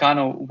Rayo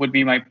Vallecano would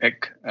be my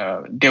pick.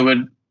 They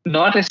would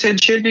not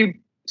essentially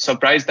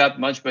surprise that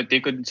much, but they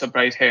could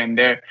surprise here and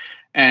there,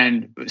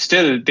 and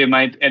still they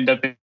might end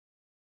up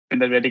in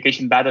the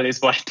relegation battle.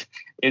 Is what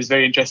is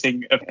very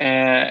interesting.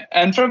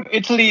 And from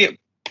Italy.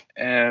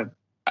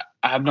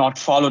 I have not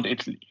followed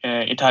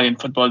Italian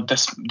football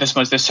this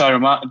much this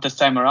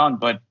time around,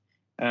 but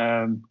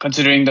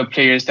considering the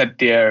players that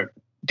they're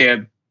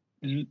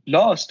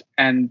lost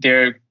and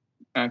they're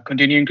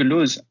continuing to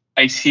lose,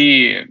 I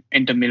see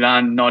Inter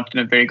Milan not in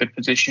a very good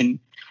position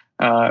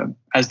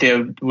as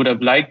they would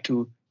have liked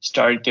to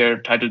start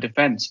their title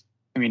defense.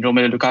 I mean,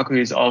 Romelu Lukaku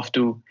is off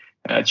to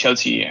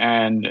Chelsea,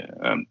 and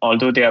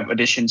although they have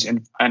additions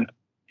in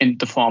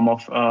the form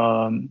of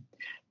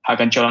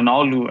Hakan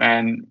Çalhanoğlu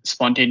and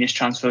spontaneous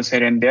transfers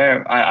here and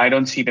there, I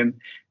don't see them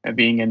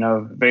being in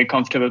a very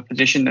comfortable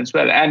position as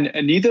well. And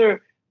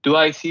neither do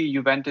I see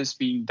Juventus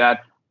being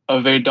that a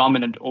very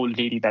dominant old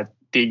lady that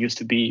they used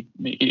to be.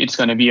 It's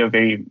going to be a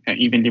very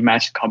evenly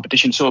matched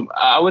competition. So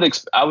I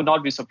would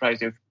not be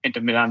surprised if Inter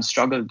Milan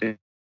struggled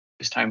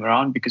this time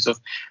around because of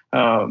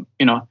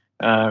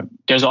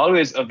there's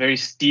always a very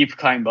steep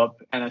climb up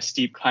and a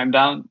steep climb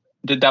down.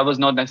 That was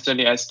not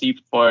necessarily as steep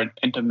for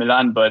Inter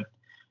Milan, but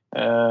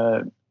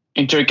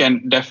Inter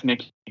can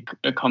definitely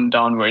come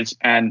downwards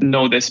and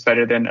know this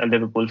better than a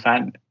Liverpool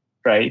fan,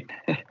 right?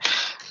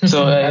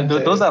 So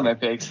those are my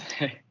picks.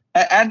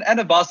 And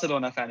a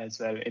Barcelona fan as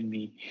well in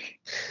me.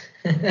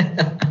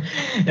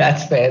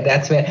 That's fair.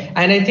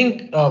 And I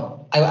think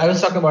I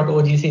was talking about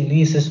OGC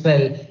Nice as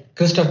well.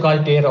 Christophe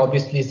Galtier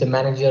obviously is the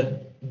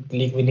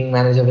league-winning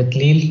manager with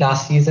Lille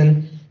last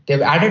season. They've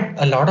added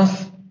a lot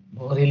of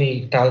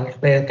really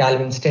talented players,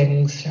 Calvin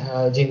Stengs,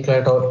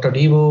 Jean-Claude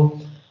Todibo.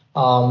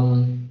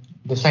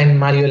 They signed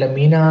Mario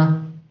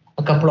Lemina,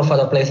 a couple of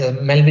other players,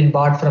 Melvin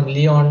Bard from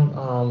Lyon.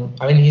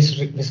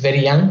 He's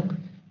very young,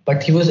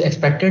 but he was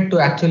expected to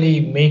actually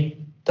make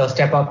the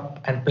step up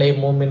and play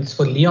more minutes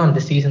for Lyon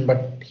this season,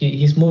 but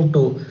he's moved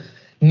to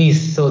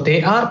Nice. So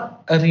they are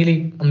a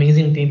really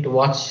amazing team to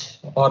watch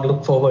or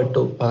look forward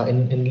to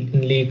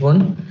in League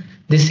One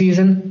this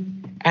season.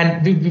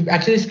 And we've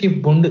actually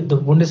skipped the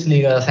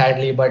Bundesliga,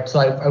 sadly, but so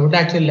I would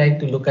actually like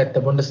to look at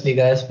the Bundesliga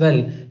as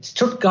well.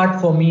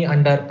 Stuttgart, for me,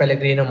 under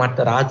Pellegrino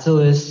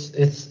Matarazzo,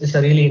 is a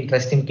really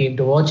interesting team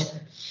to watch.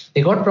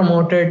 They got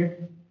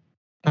promoted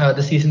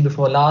the season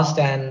before last,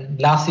 and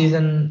last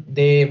season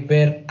they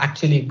were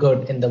actually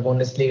good in the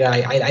Bundesliga.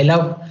 I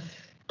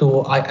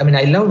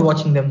loved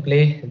watching them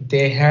play.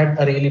 They had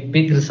a really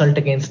big result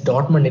against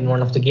Dortmund in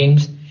one of the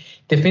games.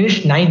 They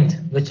finished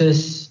 9th, which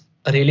is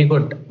really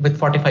good with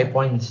 45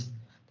 points.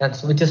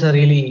 Which is a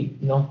really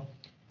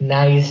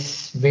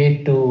nice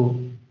way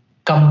to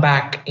come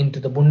back into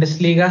the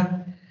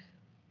Bundesliga.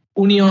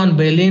 Union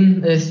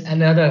Berlin is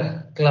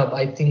another club.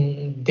 I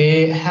think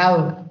they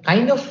have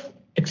kind of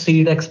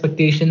exceeded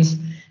expectations.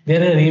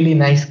 They're a really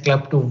nice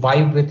club to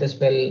vibe with as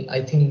well.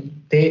 I think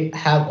they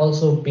have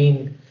also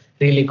been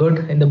really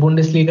good in the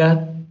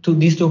Bundesliga.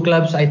 These two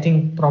clubs, I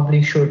think,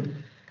 probably should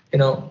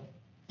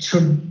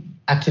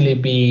actually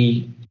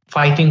be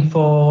fighting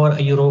for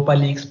a Europa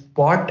League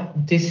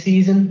spot this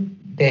season.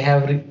 They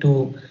have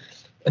two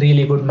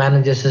really good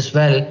managers as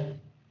well.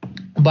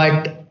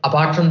 But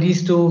apart from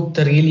these two,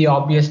 the really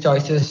obvious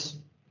choices,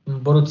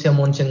 Borussia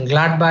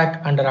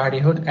Mönchengladbach under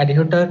Adi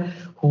Hütter,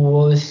 who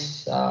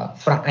was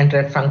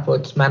Eintracht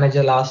Frankfurt's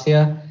manager last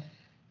year.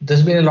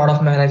 There's been a lot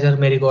of manager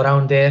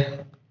merry-go-round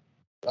there.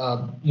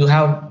 You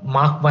have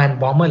Mark van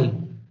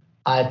Bommel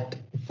at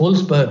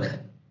Wolfsburg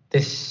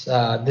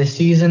this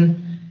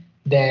season.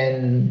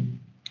 Then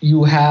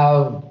you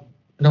have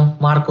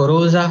Marco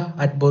Rosa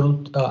at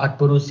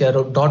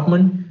Borussia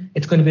Dortmund.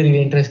 It's going to be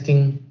really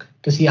interesting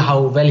to see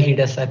how well he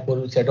does at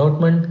Borussia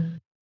Dortmund.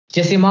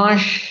 Jesse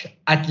Marsch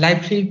at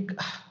Leipzig,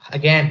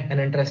 again, an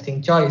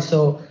interesting choice.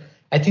 So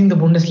I think the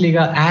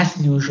Bundesliga,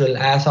 as usual,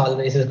 as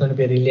always, is going to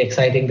be really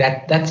exciting.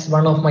 That's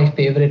one of my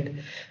favorite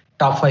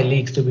top 5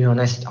 leagues, to be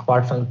honest,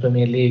 apart from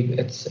Premier League.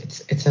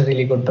 It's a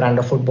really good brand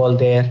of football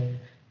there.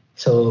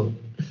 So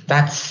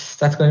that's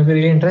going to be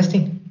really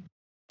interesting.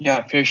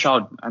 Yeah, fair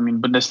shout. I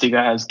mean,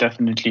 Bundesliga has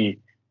definitely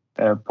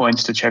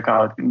points to check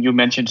out. You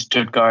mentioned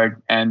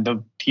Stuttgart, and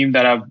the team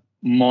that I'm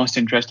most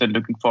interested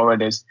looking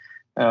forward is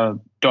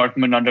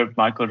Dortmund under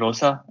Marco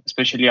Rosa,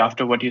 especially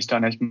after what he's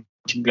done as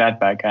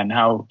Mönchengladbach and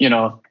how,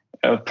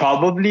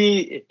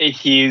 probably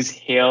he's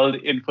hailed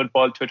in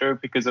football Twitter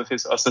because of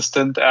his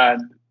assistant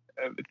and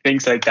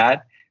things like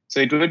that.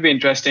 So it would be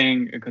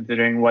interesting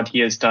considering what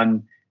he has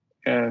done.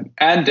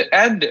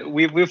 And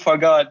we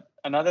forgot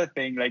another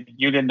thing, like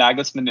Julian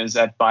Nagelsmann is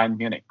at Bayern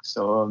Munich.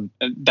 So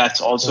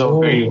that's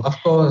also Of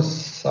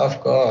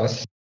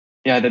course.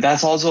 Yeah,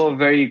 that's also a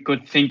very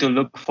good thing to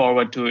look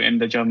forward to in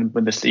the German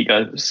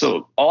Bundesliga.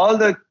 So all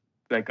the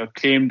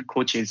acclaimed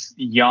coaches,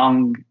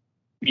 young,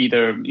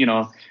 either,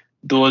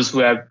 those who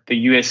have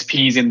the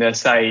USPs in their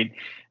side,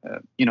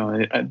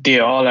 they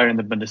all are in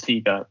the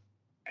Bundesliga.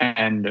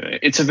 And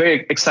it's a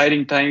very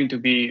exciting time to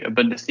be a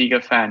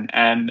Bundesliga fan.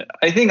 And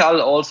I think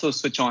I'll also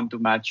switch on to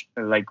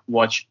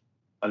watch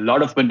a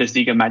lot of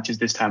Bundesliga matches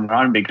this time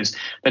around, because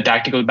the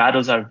tactical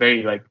battles are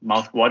very like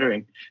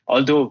mouth-watering.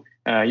 Although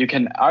you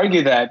can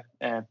argue that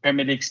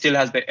Premier League still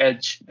has the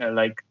edge,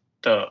 like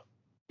the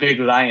big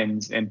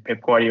lions in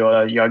Pep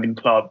Guardiola, Jurgen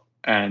Klopp,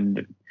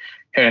 and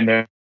here and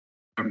there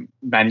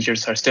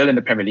managers are still in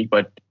the Premier League,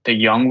 but the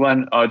young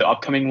one or the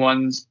upcoming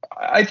ones,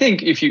 I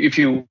think if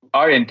you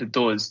are into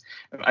those,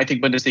 I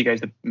think Bundesliga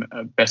is the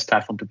best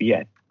platform to be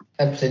at.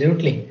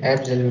 Absolutely,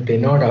 absolutely,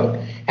 no doubt.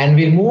 And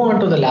we'll move on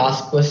to the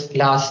last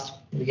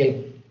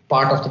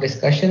part of the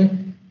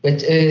discussion,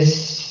 which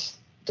is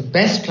the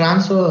best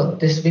transfer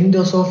this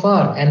window so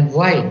far and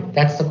why.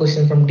 That's the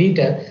question from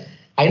Dieter.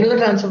 I know the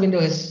transfer window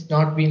has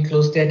not been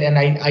closed yet, and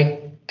I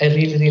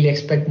really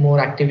expect more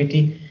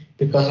activity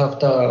because of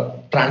the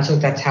transfer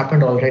that's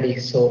happened already.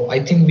 So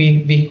I think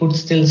we could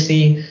still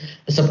see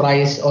a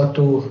surprise or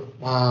two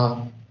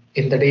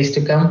in the days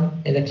to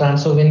come in the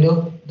transfer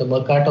window. The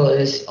Mercato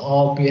is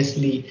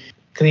obviously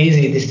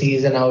crazy this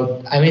season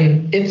out. I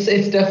mean,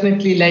 it's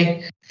definitely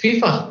like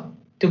FIFA,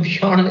 to be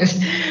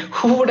honest.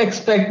 Who would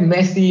expect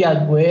Messi,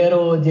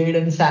 Aguero,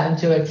 Jadon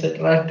Sancho,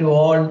 etc. to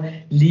all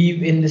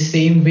leave in the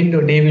same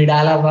window? David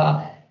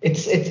Alaba.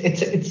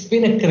 It's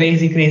been a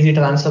crazy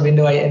transfer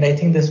window, and I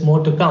think there's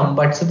more to come.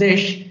 But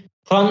Sudesh,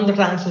 from the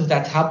transfers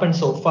that's happened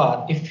so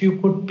far, if you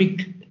could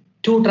pick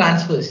two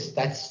transfers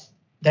that's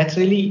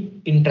really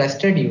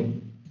interested you,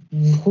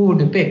 who would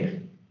you pick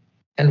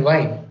and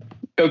why?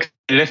 Okay,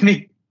 let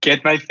me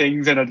get my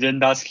things and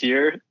agendas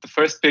clear. The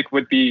first pick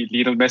would be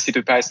Lionel Messi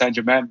to Paris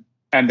Saint-Germain,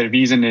 and the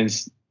reason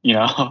is,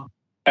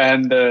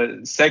 and the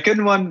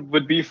second one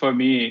would be for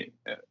me,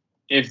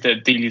 if the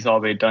deal is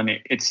already done,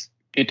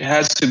 it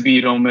has to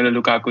be Romelu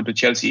Lukaku to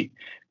Chelsea,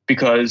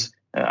 because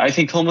I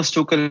think Thomas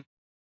Tuchel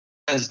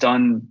has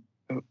done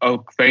a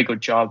very good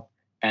job,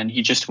 and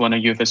he just won a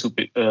UEFA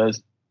Super, the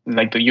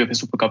UEFA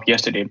Super Cup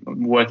yesterday,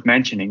 worth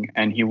mentioning,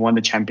 and he won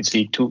the Champions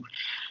League too.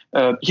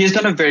 He has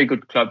done a very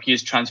good club. He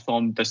has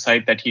transformed the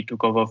side that he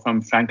took over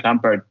from Frank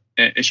Lampard.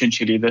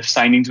 Essentially, the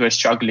signings were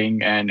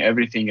struggling and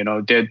everything.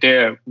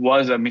 There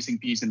was a missing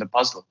piece in the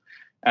puzzle.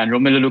 And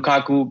Romelu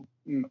Lukaku,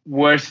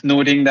 worth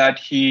noting that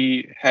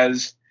he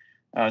has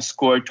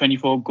scored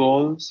 24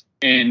 goals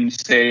in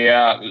Serie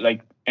A,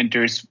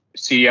 enters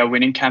Serie A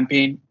winning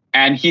campaign,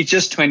 and he's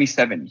just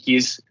 27.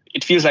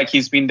 It feels like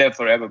he's been there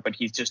forever, but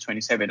he's just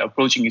 27,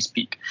 approaching his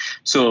peak.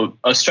 So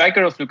a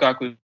striker of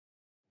Lukaku's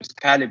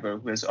caliber,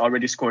 who has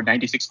already scored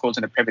 96 goals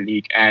in the Premier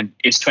League and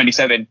is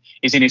 27,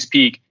 is in his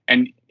peak,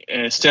 and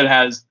still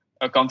has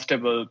a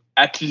comfortable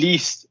at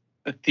least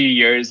 3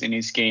 years in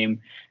his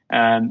game,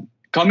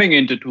 coming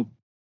into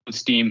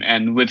Tuchel's team,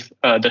 and with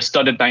the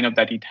studded lineup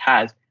that it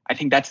has, I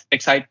think that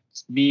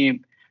excites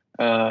me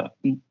the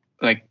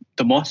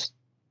most.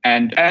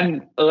 And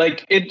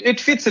it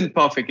fits in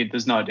perfect. It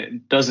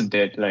doesn't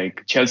it?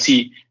 Like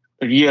Chelsea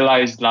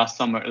realized last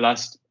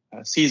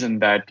season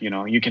that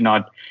you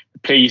cannot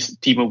place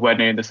Timo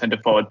Werner in the center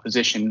forward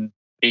position.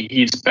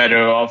 He's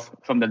better off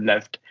from the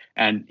left,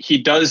 and he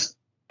does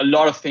a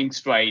lot of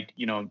things right.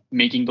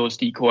 Making those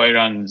decoy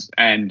runs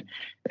and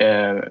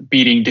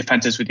beating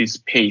defenses with his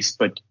pace.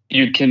 But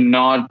you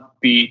cannot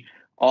be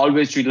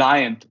always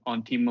reliant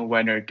on Timo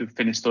Werner to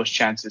finish those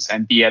chances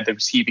and be at the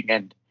receiving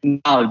end.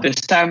 Now, this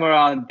time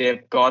around,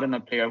 they've gotten a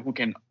player who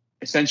can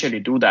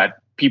essentially do that.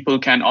 People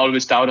can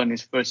always doubt on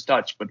his first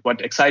touch, but what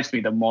excites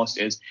me the most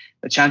is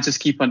the chances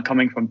keep on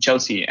coming from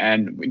Chelsea,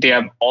 and they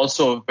have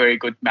also a very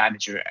good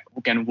manager who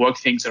can work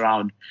things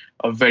around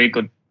a very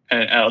good,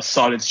 a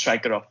solid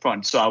striker up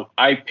front. So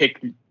I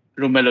pick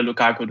Romelu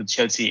Lukaku to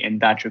Chelsea in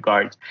that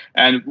regard.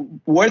 And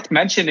worth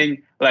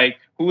mentioning,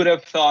 who would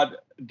have thought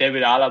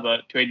David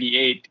Alaba,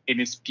 28, in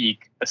his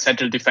peak, a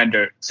central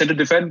defender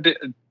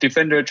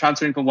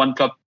transferring from one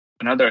club to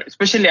another,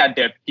 especially at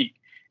their peak,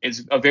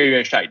 is a very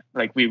rare sight.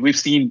 We've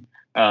seen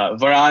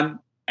Varane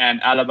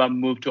and Alaba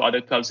move to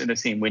other clubs in the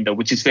same window,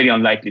 which is very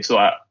unlikely. So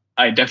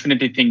I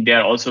definitely think they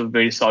are also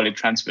very solid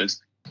transfers.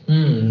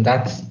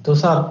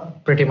 Those are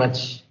pretty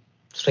much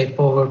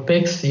straightforward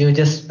picks. You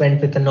just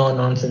went with a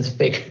no-nonsense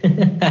pick.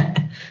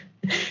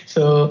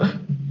 So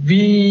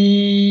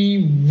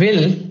we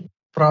will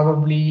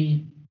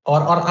probably,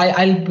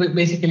 I'll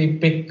basically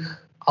pick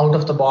out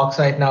of the box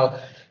right now.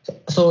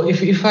 So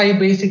if I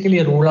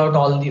basically rule out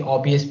all the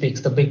obvious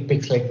picks, the big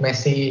picks like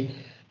Messi,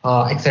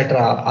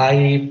 etc.,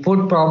 I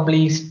would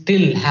probably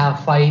still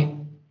have 5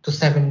 to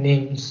 7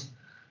 names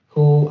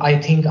who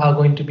I think are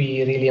going to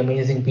be really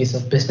amazing piece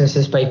of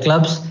businesses by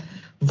clubs.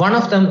 One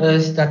of them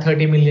is the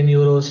 30 million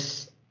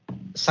euros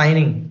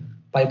signing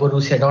by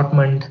Borussia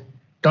Dortmund,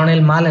 Daniel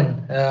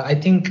Malen. I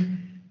think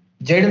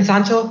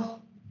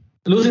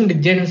losing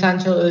Jadon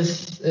Sancho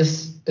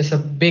is a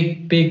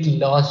big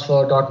loss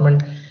for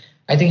Dortmund.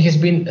 I think he's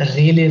been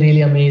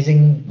really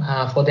amazing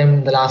for them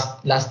in the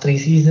last 3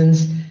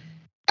 seasons.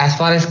 As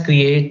far as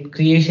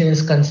creation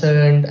is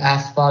concerned,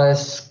 as far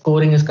as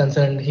scoring is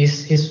concerned,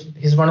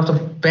 he's one of the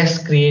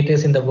best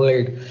creators in the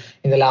world.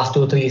 in the last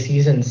 2 3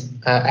 seasons.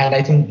 And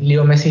I think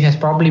Leo Messi has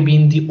probably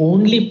been the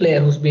only player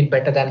who's been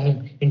better than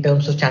him in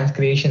terms of chance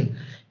creation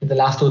in the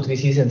last 2 3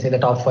 seasons in the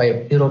top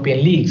five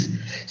European leagues.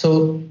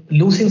 So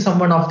losing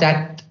someone of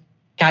that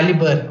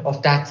caliber,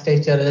 of that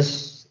stature,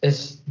 it's a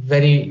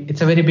very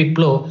big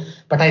blow.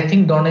 But I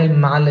think Donnell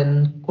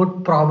Malen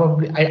could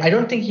probably, I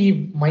don't think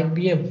he might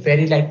be a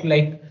very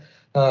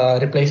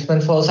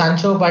replacement for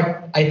Sancho,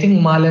 but I think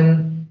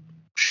Malen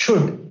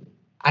should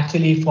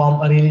actually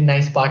form a really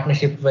nice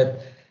partnership with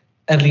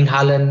Erling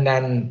Haaland,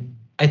 and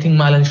I think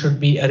Malen should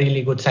be a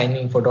really good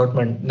signing for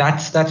Dortmund.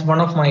 That's one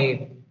of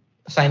my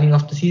signing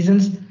of the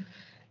seasons.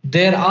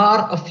 There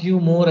are a few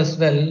more as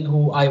well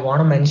who I want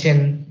to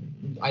mention.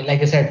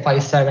 Like I said,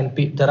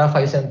 5-7. There are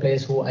 5-7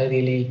 players who I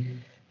really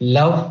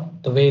love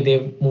the way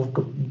they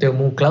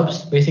move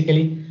clubs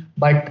basically.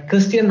 But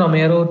Christian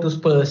Romero to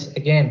Spurs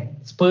again.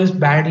 Spurs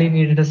badly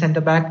needed a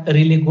centre back, a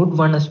really good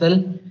one as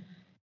well.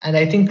 And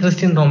I think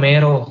Christian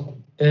Romero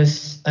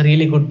is a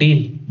really good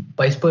deal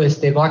by Spurs.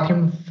 They got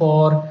him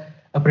for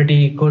a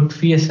pretty good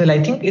fee as well.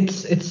 I think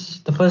it's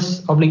the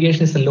first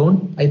obligation is a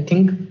loan, I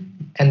think,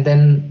 and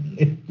then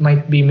it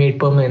might be made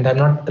permanent. I'm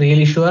not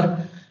really sure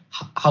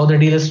how the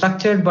deal is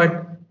structured,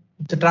 but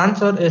the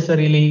transfer is a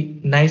really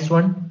nice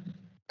one.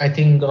 I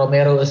think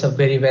Romero is a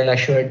very well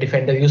assured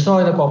defender. You saw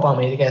in the Copa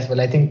America as well.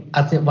 I think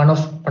one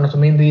of the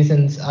main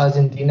reasons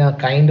Argentina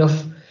kind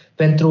of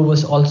went through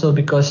was also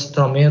because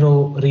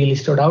Romero really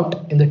stood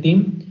out in the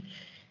team.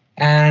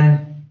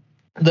 And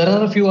there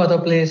are a few other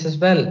players as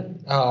well.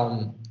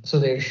 So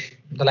there's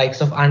the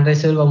likes of Andre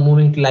Silva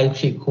moving to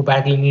Leipzig, who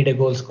badly need a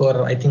goal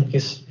scorer. I think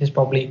he's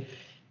probably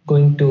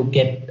going to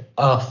get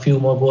a few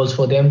more goals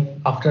for them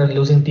after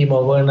losing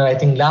Timo Werner. I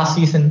think last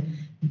season,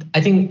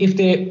 if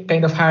they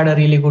kind of had a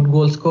really good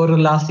goal scorer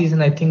last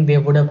season, I think they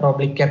would have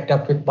probably kept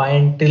up with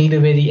Bayern till the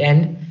very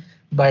end.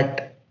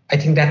 But I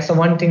think that's the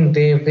one thing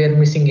they were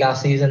missing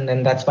last season,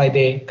 and that's why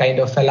they kind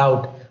of fell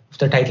out of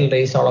the title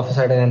race all of a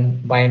sudden,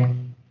 and Bayern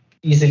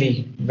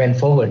easily went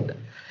forward.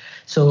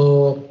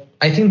 So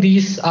I think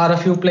these are a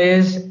few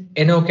players.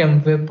 Enoch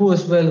Mwepu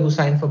as well, who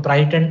signed for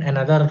Brighton,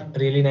 another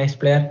really nice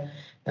player,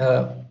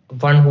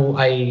 one who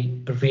I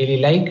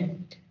really like.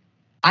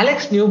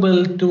 Alex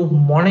Newell to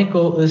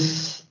Monaco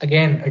is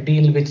again a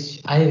deal which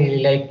I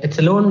really like. It's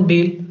a loan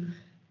deal.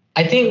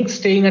 I think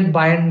staying at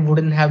Bayern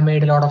wouldn't have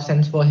made a lot of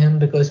sense for him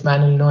because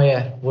Manuel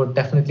Neuer would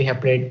definitely have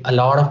played a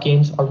lot of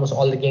games, almost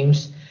all the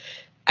games.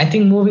 I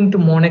think moving to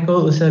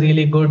Monaco is a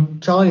really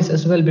good choice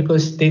as well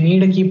because they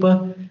need a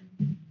keeper.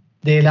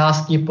 Their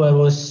last keeper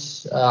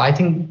was, I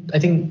think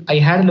I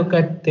had a look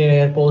at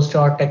their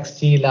post-shot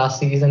XG last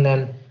season,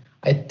 and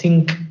I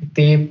think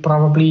they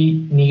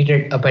probably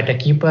needed a better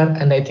keeper.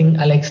 And I think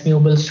Alex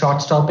Newell's shot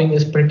stopping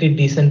is pretty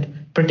decent,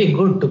 pretty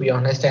good to be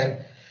honest. And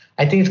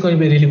I think it's going to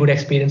be a really good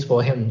experience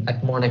for him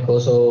at Monaco.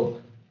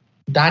 So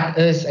that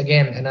is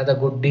again another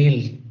good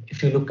deal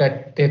if you look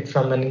at it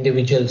from an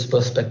individual's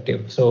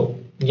perspective. So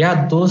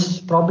yeah, those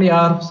probably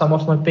are some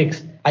of my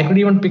picks. I could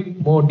even pick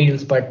more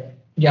deals, but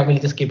yeah, we'll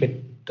just keep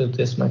it to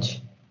this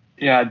much.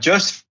 Yeah,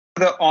 just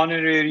for the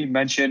honorary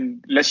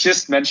mention, let's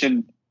just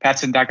mention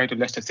Patson Daka to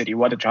Leicester City,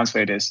 what a transfer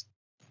it is.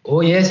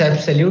 Oh yes,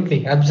 absolutely.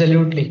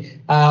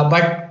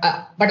 But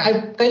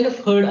I've kind of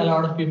heard a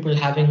lot of people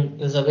having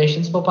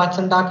reservations for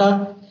Patson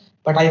Daka,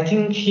 but I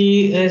think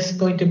he is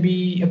going to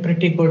be a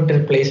pretty good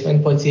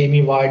replacement for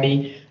Jamie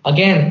Vardy.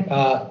 Again,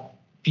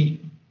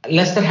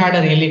 Leicester had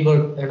a really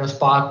good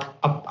spark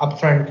up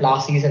front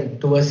last season,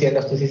 towards the end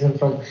of the season,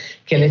 from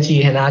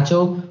Kelechi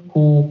Iheanacho,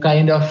 who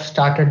kind of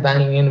started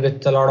banging in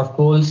with a lot of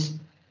goals.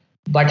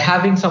 But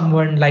having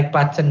someone like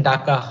Patson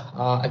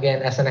Daka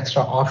again as an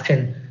extra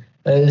option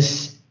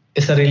is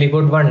a really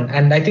good one.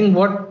 And I think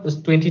what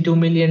was 22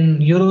 million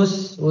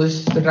euros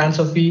was the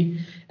transfer fee.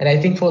 And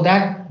I think for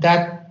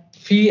that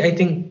fee, I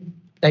think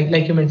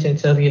like you mentioned,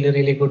 it's a really,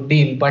 really good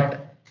deal.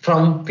 But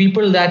from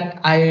people that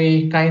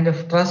I kind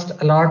of trust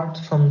a lot,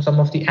 from some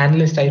of the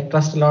analysts I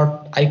trust a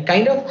lot, I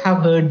kind of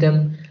have heard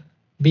them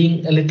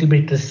being a little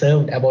bit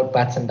reserved about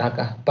Patson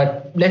Daka.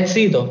 But let's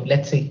see though.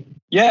 Let's see.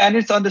 Yeah, and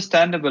it's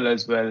understandable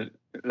as well.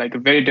 Like a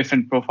very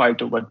different profile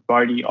to what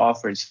Vardy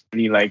offers.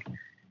 Really, like,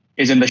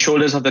 is in the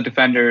shoulders of the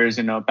defenders.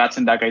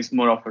 Patson Daka is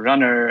more of a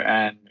runner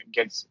and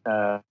gets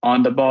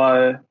on the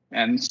ball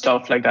and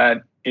stuff like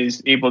that.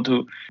 Is able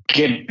to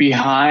get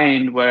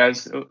behind,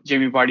 whereas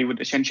Jamie Vardy would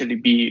essentially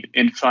be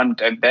in front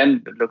and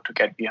then look to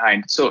get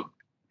behind. So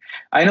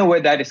I know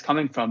where that is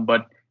coming from,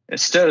 but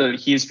still,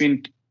 he's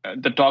been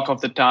the talk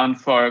of the town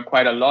for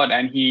quite a lot,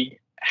 and he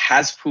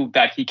has proved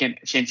that he can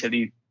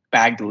essentially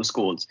bag those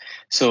goals.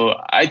 So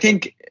I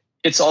think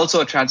it's also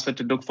a transfer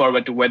to look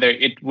forward to. Whether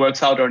it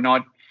works out or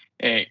not,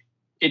 it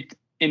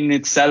in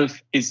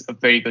itself is a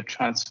very good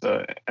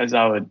transfer, as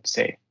I would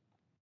say.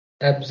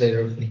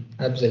 Absolutely.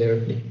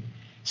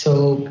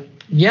 So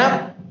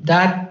yeah,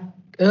 that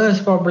is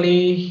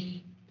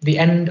probably the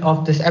end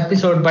of this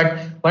episode. But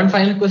one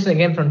final question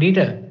again from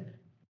Dieter.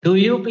 Do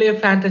you play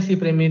Fantasy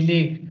Premier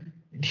League?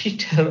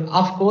 Dieter,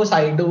 of course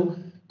I do.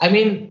 I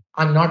mean,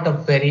 I'm not a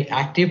very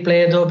active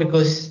player though,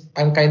 because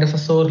I'm kind of a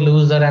sore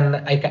loser, and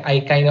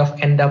I kind of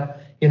end up,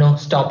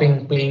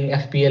 stopping playing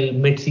FPL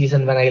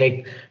mid-season when I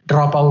like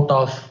drop out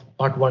of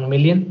what 1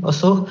 million or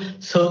so.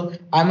 So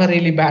I'm a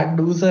really bad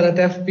loser at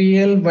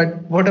FPL.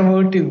 But what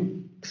about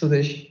you,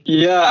 Sudesh?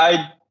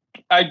 Yeah,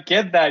 I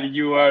get that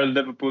you are a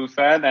Liverpool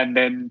fan and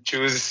then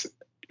choose,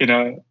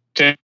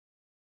 Trent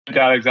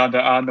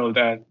Alexander-Arnold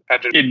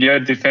in your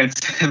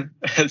defensive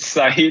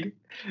side.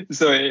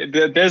 So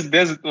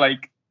there's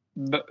like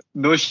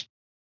no shame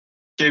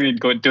in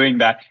doing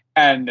that.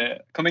 And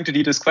coming to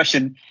Dito's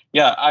question,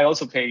 yeah, I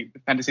also play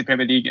Fantasy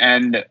Premier League,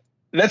 and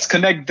let's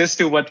connect this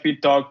to what we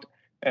talked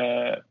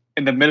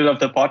in the middle of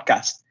the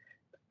podcast.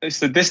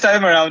 So this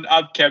time around,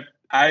 I've kept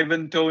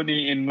Ivan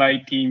Toney in my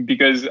team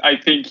because I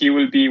think he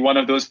will be one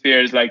of those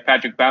players like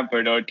Patrick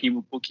Bamford or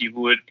Timo Pukki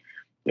who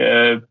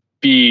would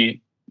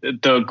be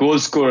the goal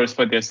scorers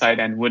for their side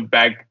and would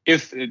bag.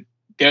 If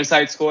their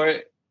side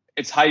score,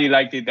 it's highly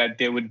likely that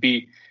they would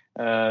be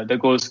the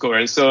goal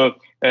scorers. So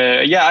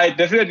yeah, I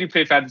definitely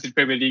play Fantasy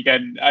Premier League,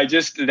 and I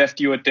just left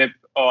you a tip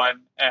on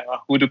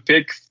who to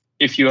pick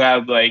if you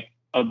have like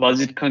a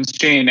budget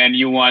constraint and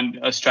you want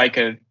a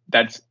striker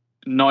that's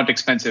not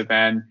expensive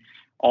and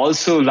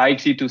also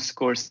likely to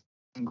score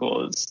some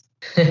goals.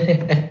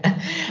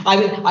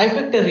 I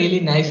picked a really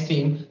nice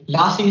team.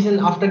 Last season,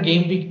 after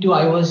game week 2,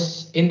 I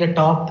was in the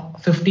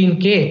top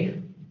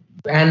 15K.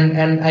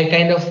 And I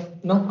kind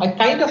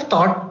of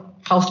thought,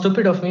 how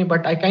stupid of me,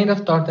 but I kind of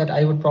thought that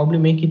I would probably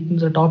make it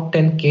into the top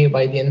 10K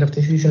by the end of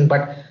the season.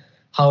 But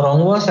how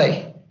wrong was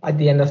I at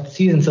the end of the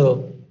season?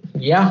 So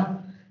yeah,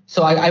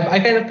 so I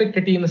kind of picked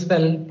a team as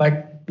well,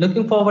 but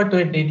looking forward to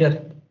it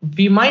later.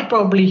 We might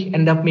probably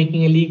end up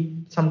making a league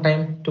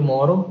sometime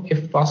tomorrow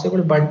if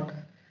possible, but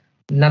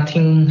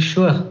nothing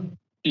sure.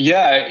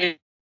 Yeah,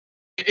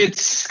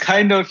 it's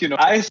kind of,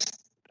 I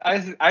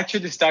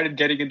actually started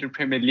getting into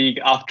Premier League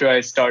after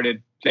I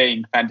started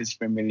playing Fantasy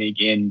Premier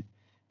League in,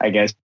 I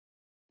guess,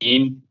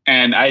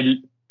 and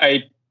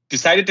I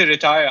decided to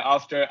retire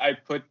after I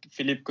put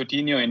Philippe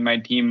Coutinho in my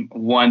team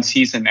one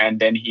season, and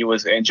then he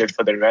was injured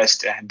for the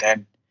rest, and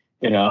then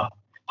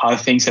how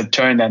things have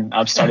turned, and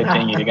I've started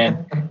playing it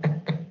again.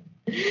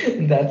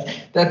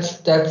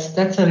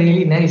 That's a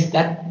really nice,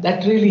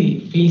 that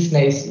really feels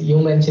nice, you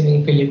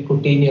mentioning Philippe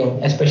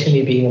Coutinho,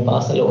 especially being a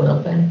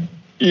Barcelona fan.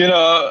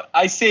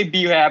 I say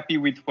be happy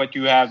with what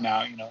you have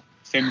now,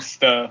 since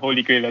the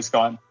Holy Grail has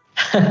gone.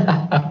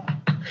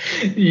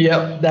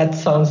 Yep, that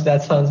sounds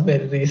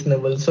very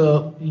reasonable.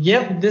 So,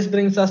 yep, this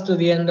brings us to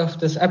the end of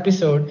this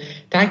episode.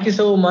 Thank you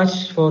so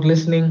much for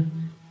listening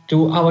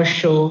to our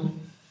show,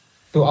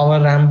 to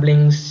our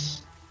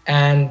ramblings,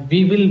 and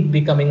we will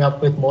be coming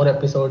up with more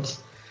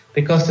episodes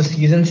because the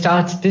season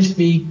starts this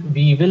week.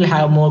 We will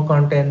have more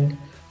content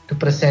to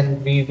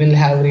present. We will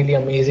have really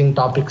amazing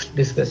topics to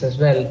discuss as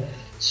well.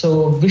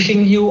 So,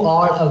 wishing you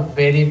all a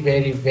very,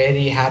 very,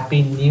 very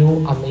happy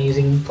new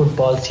amazing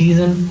football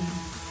season.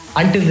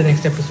 Until the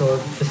next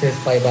episode, this is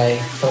bye bye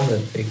from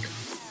Ritwik.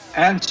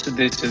 And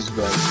this as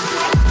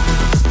well.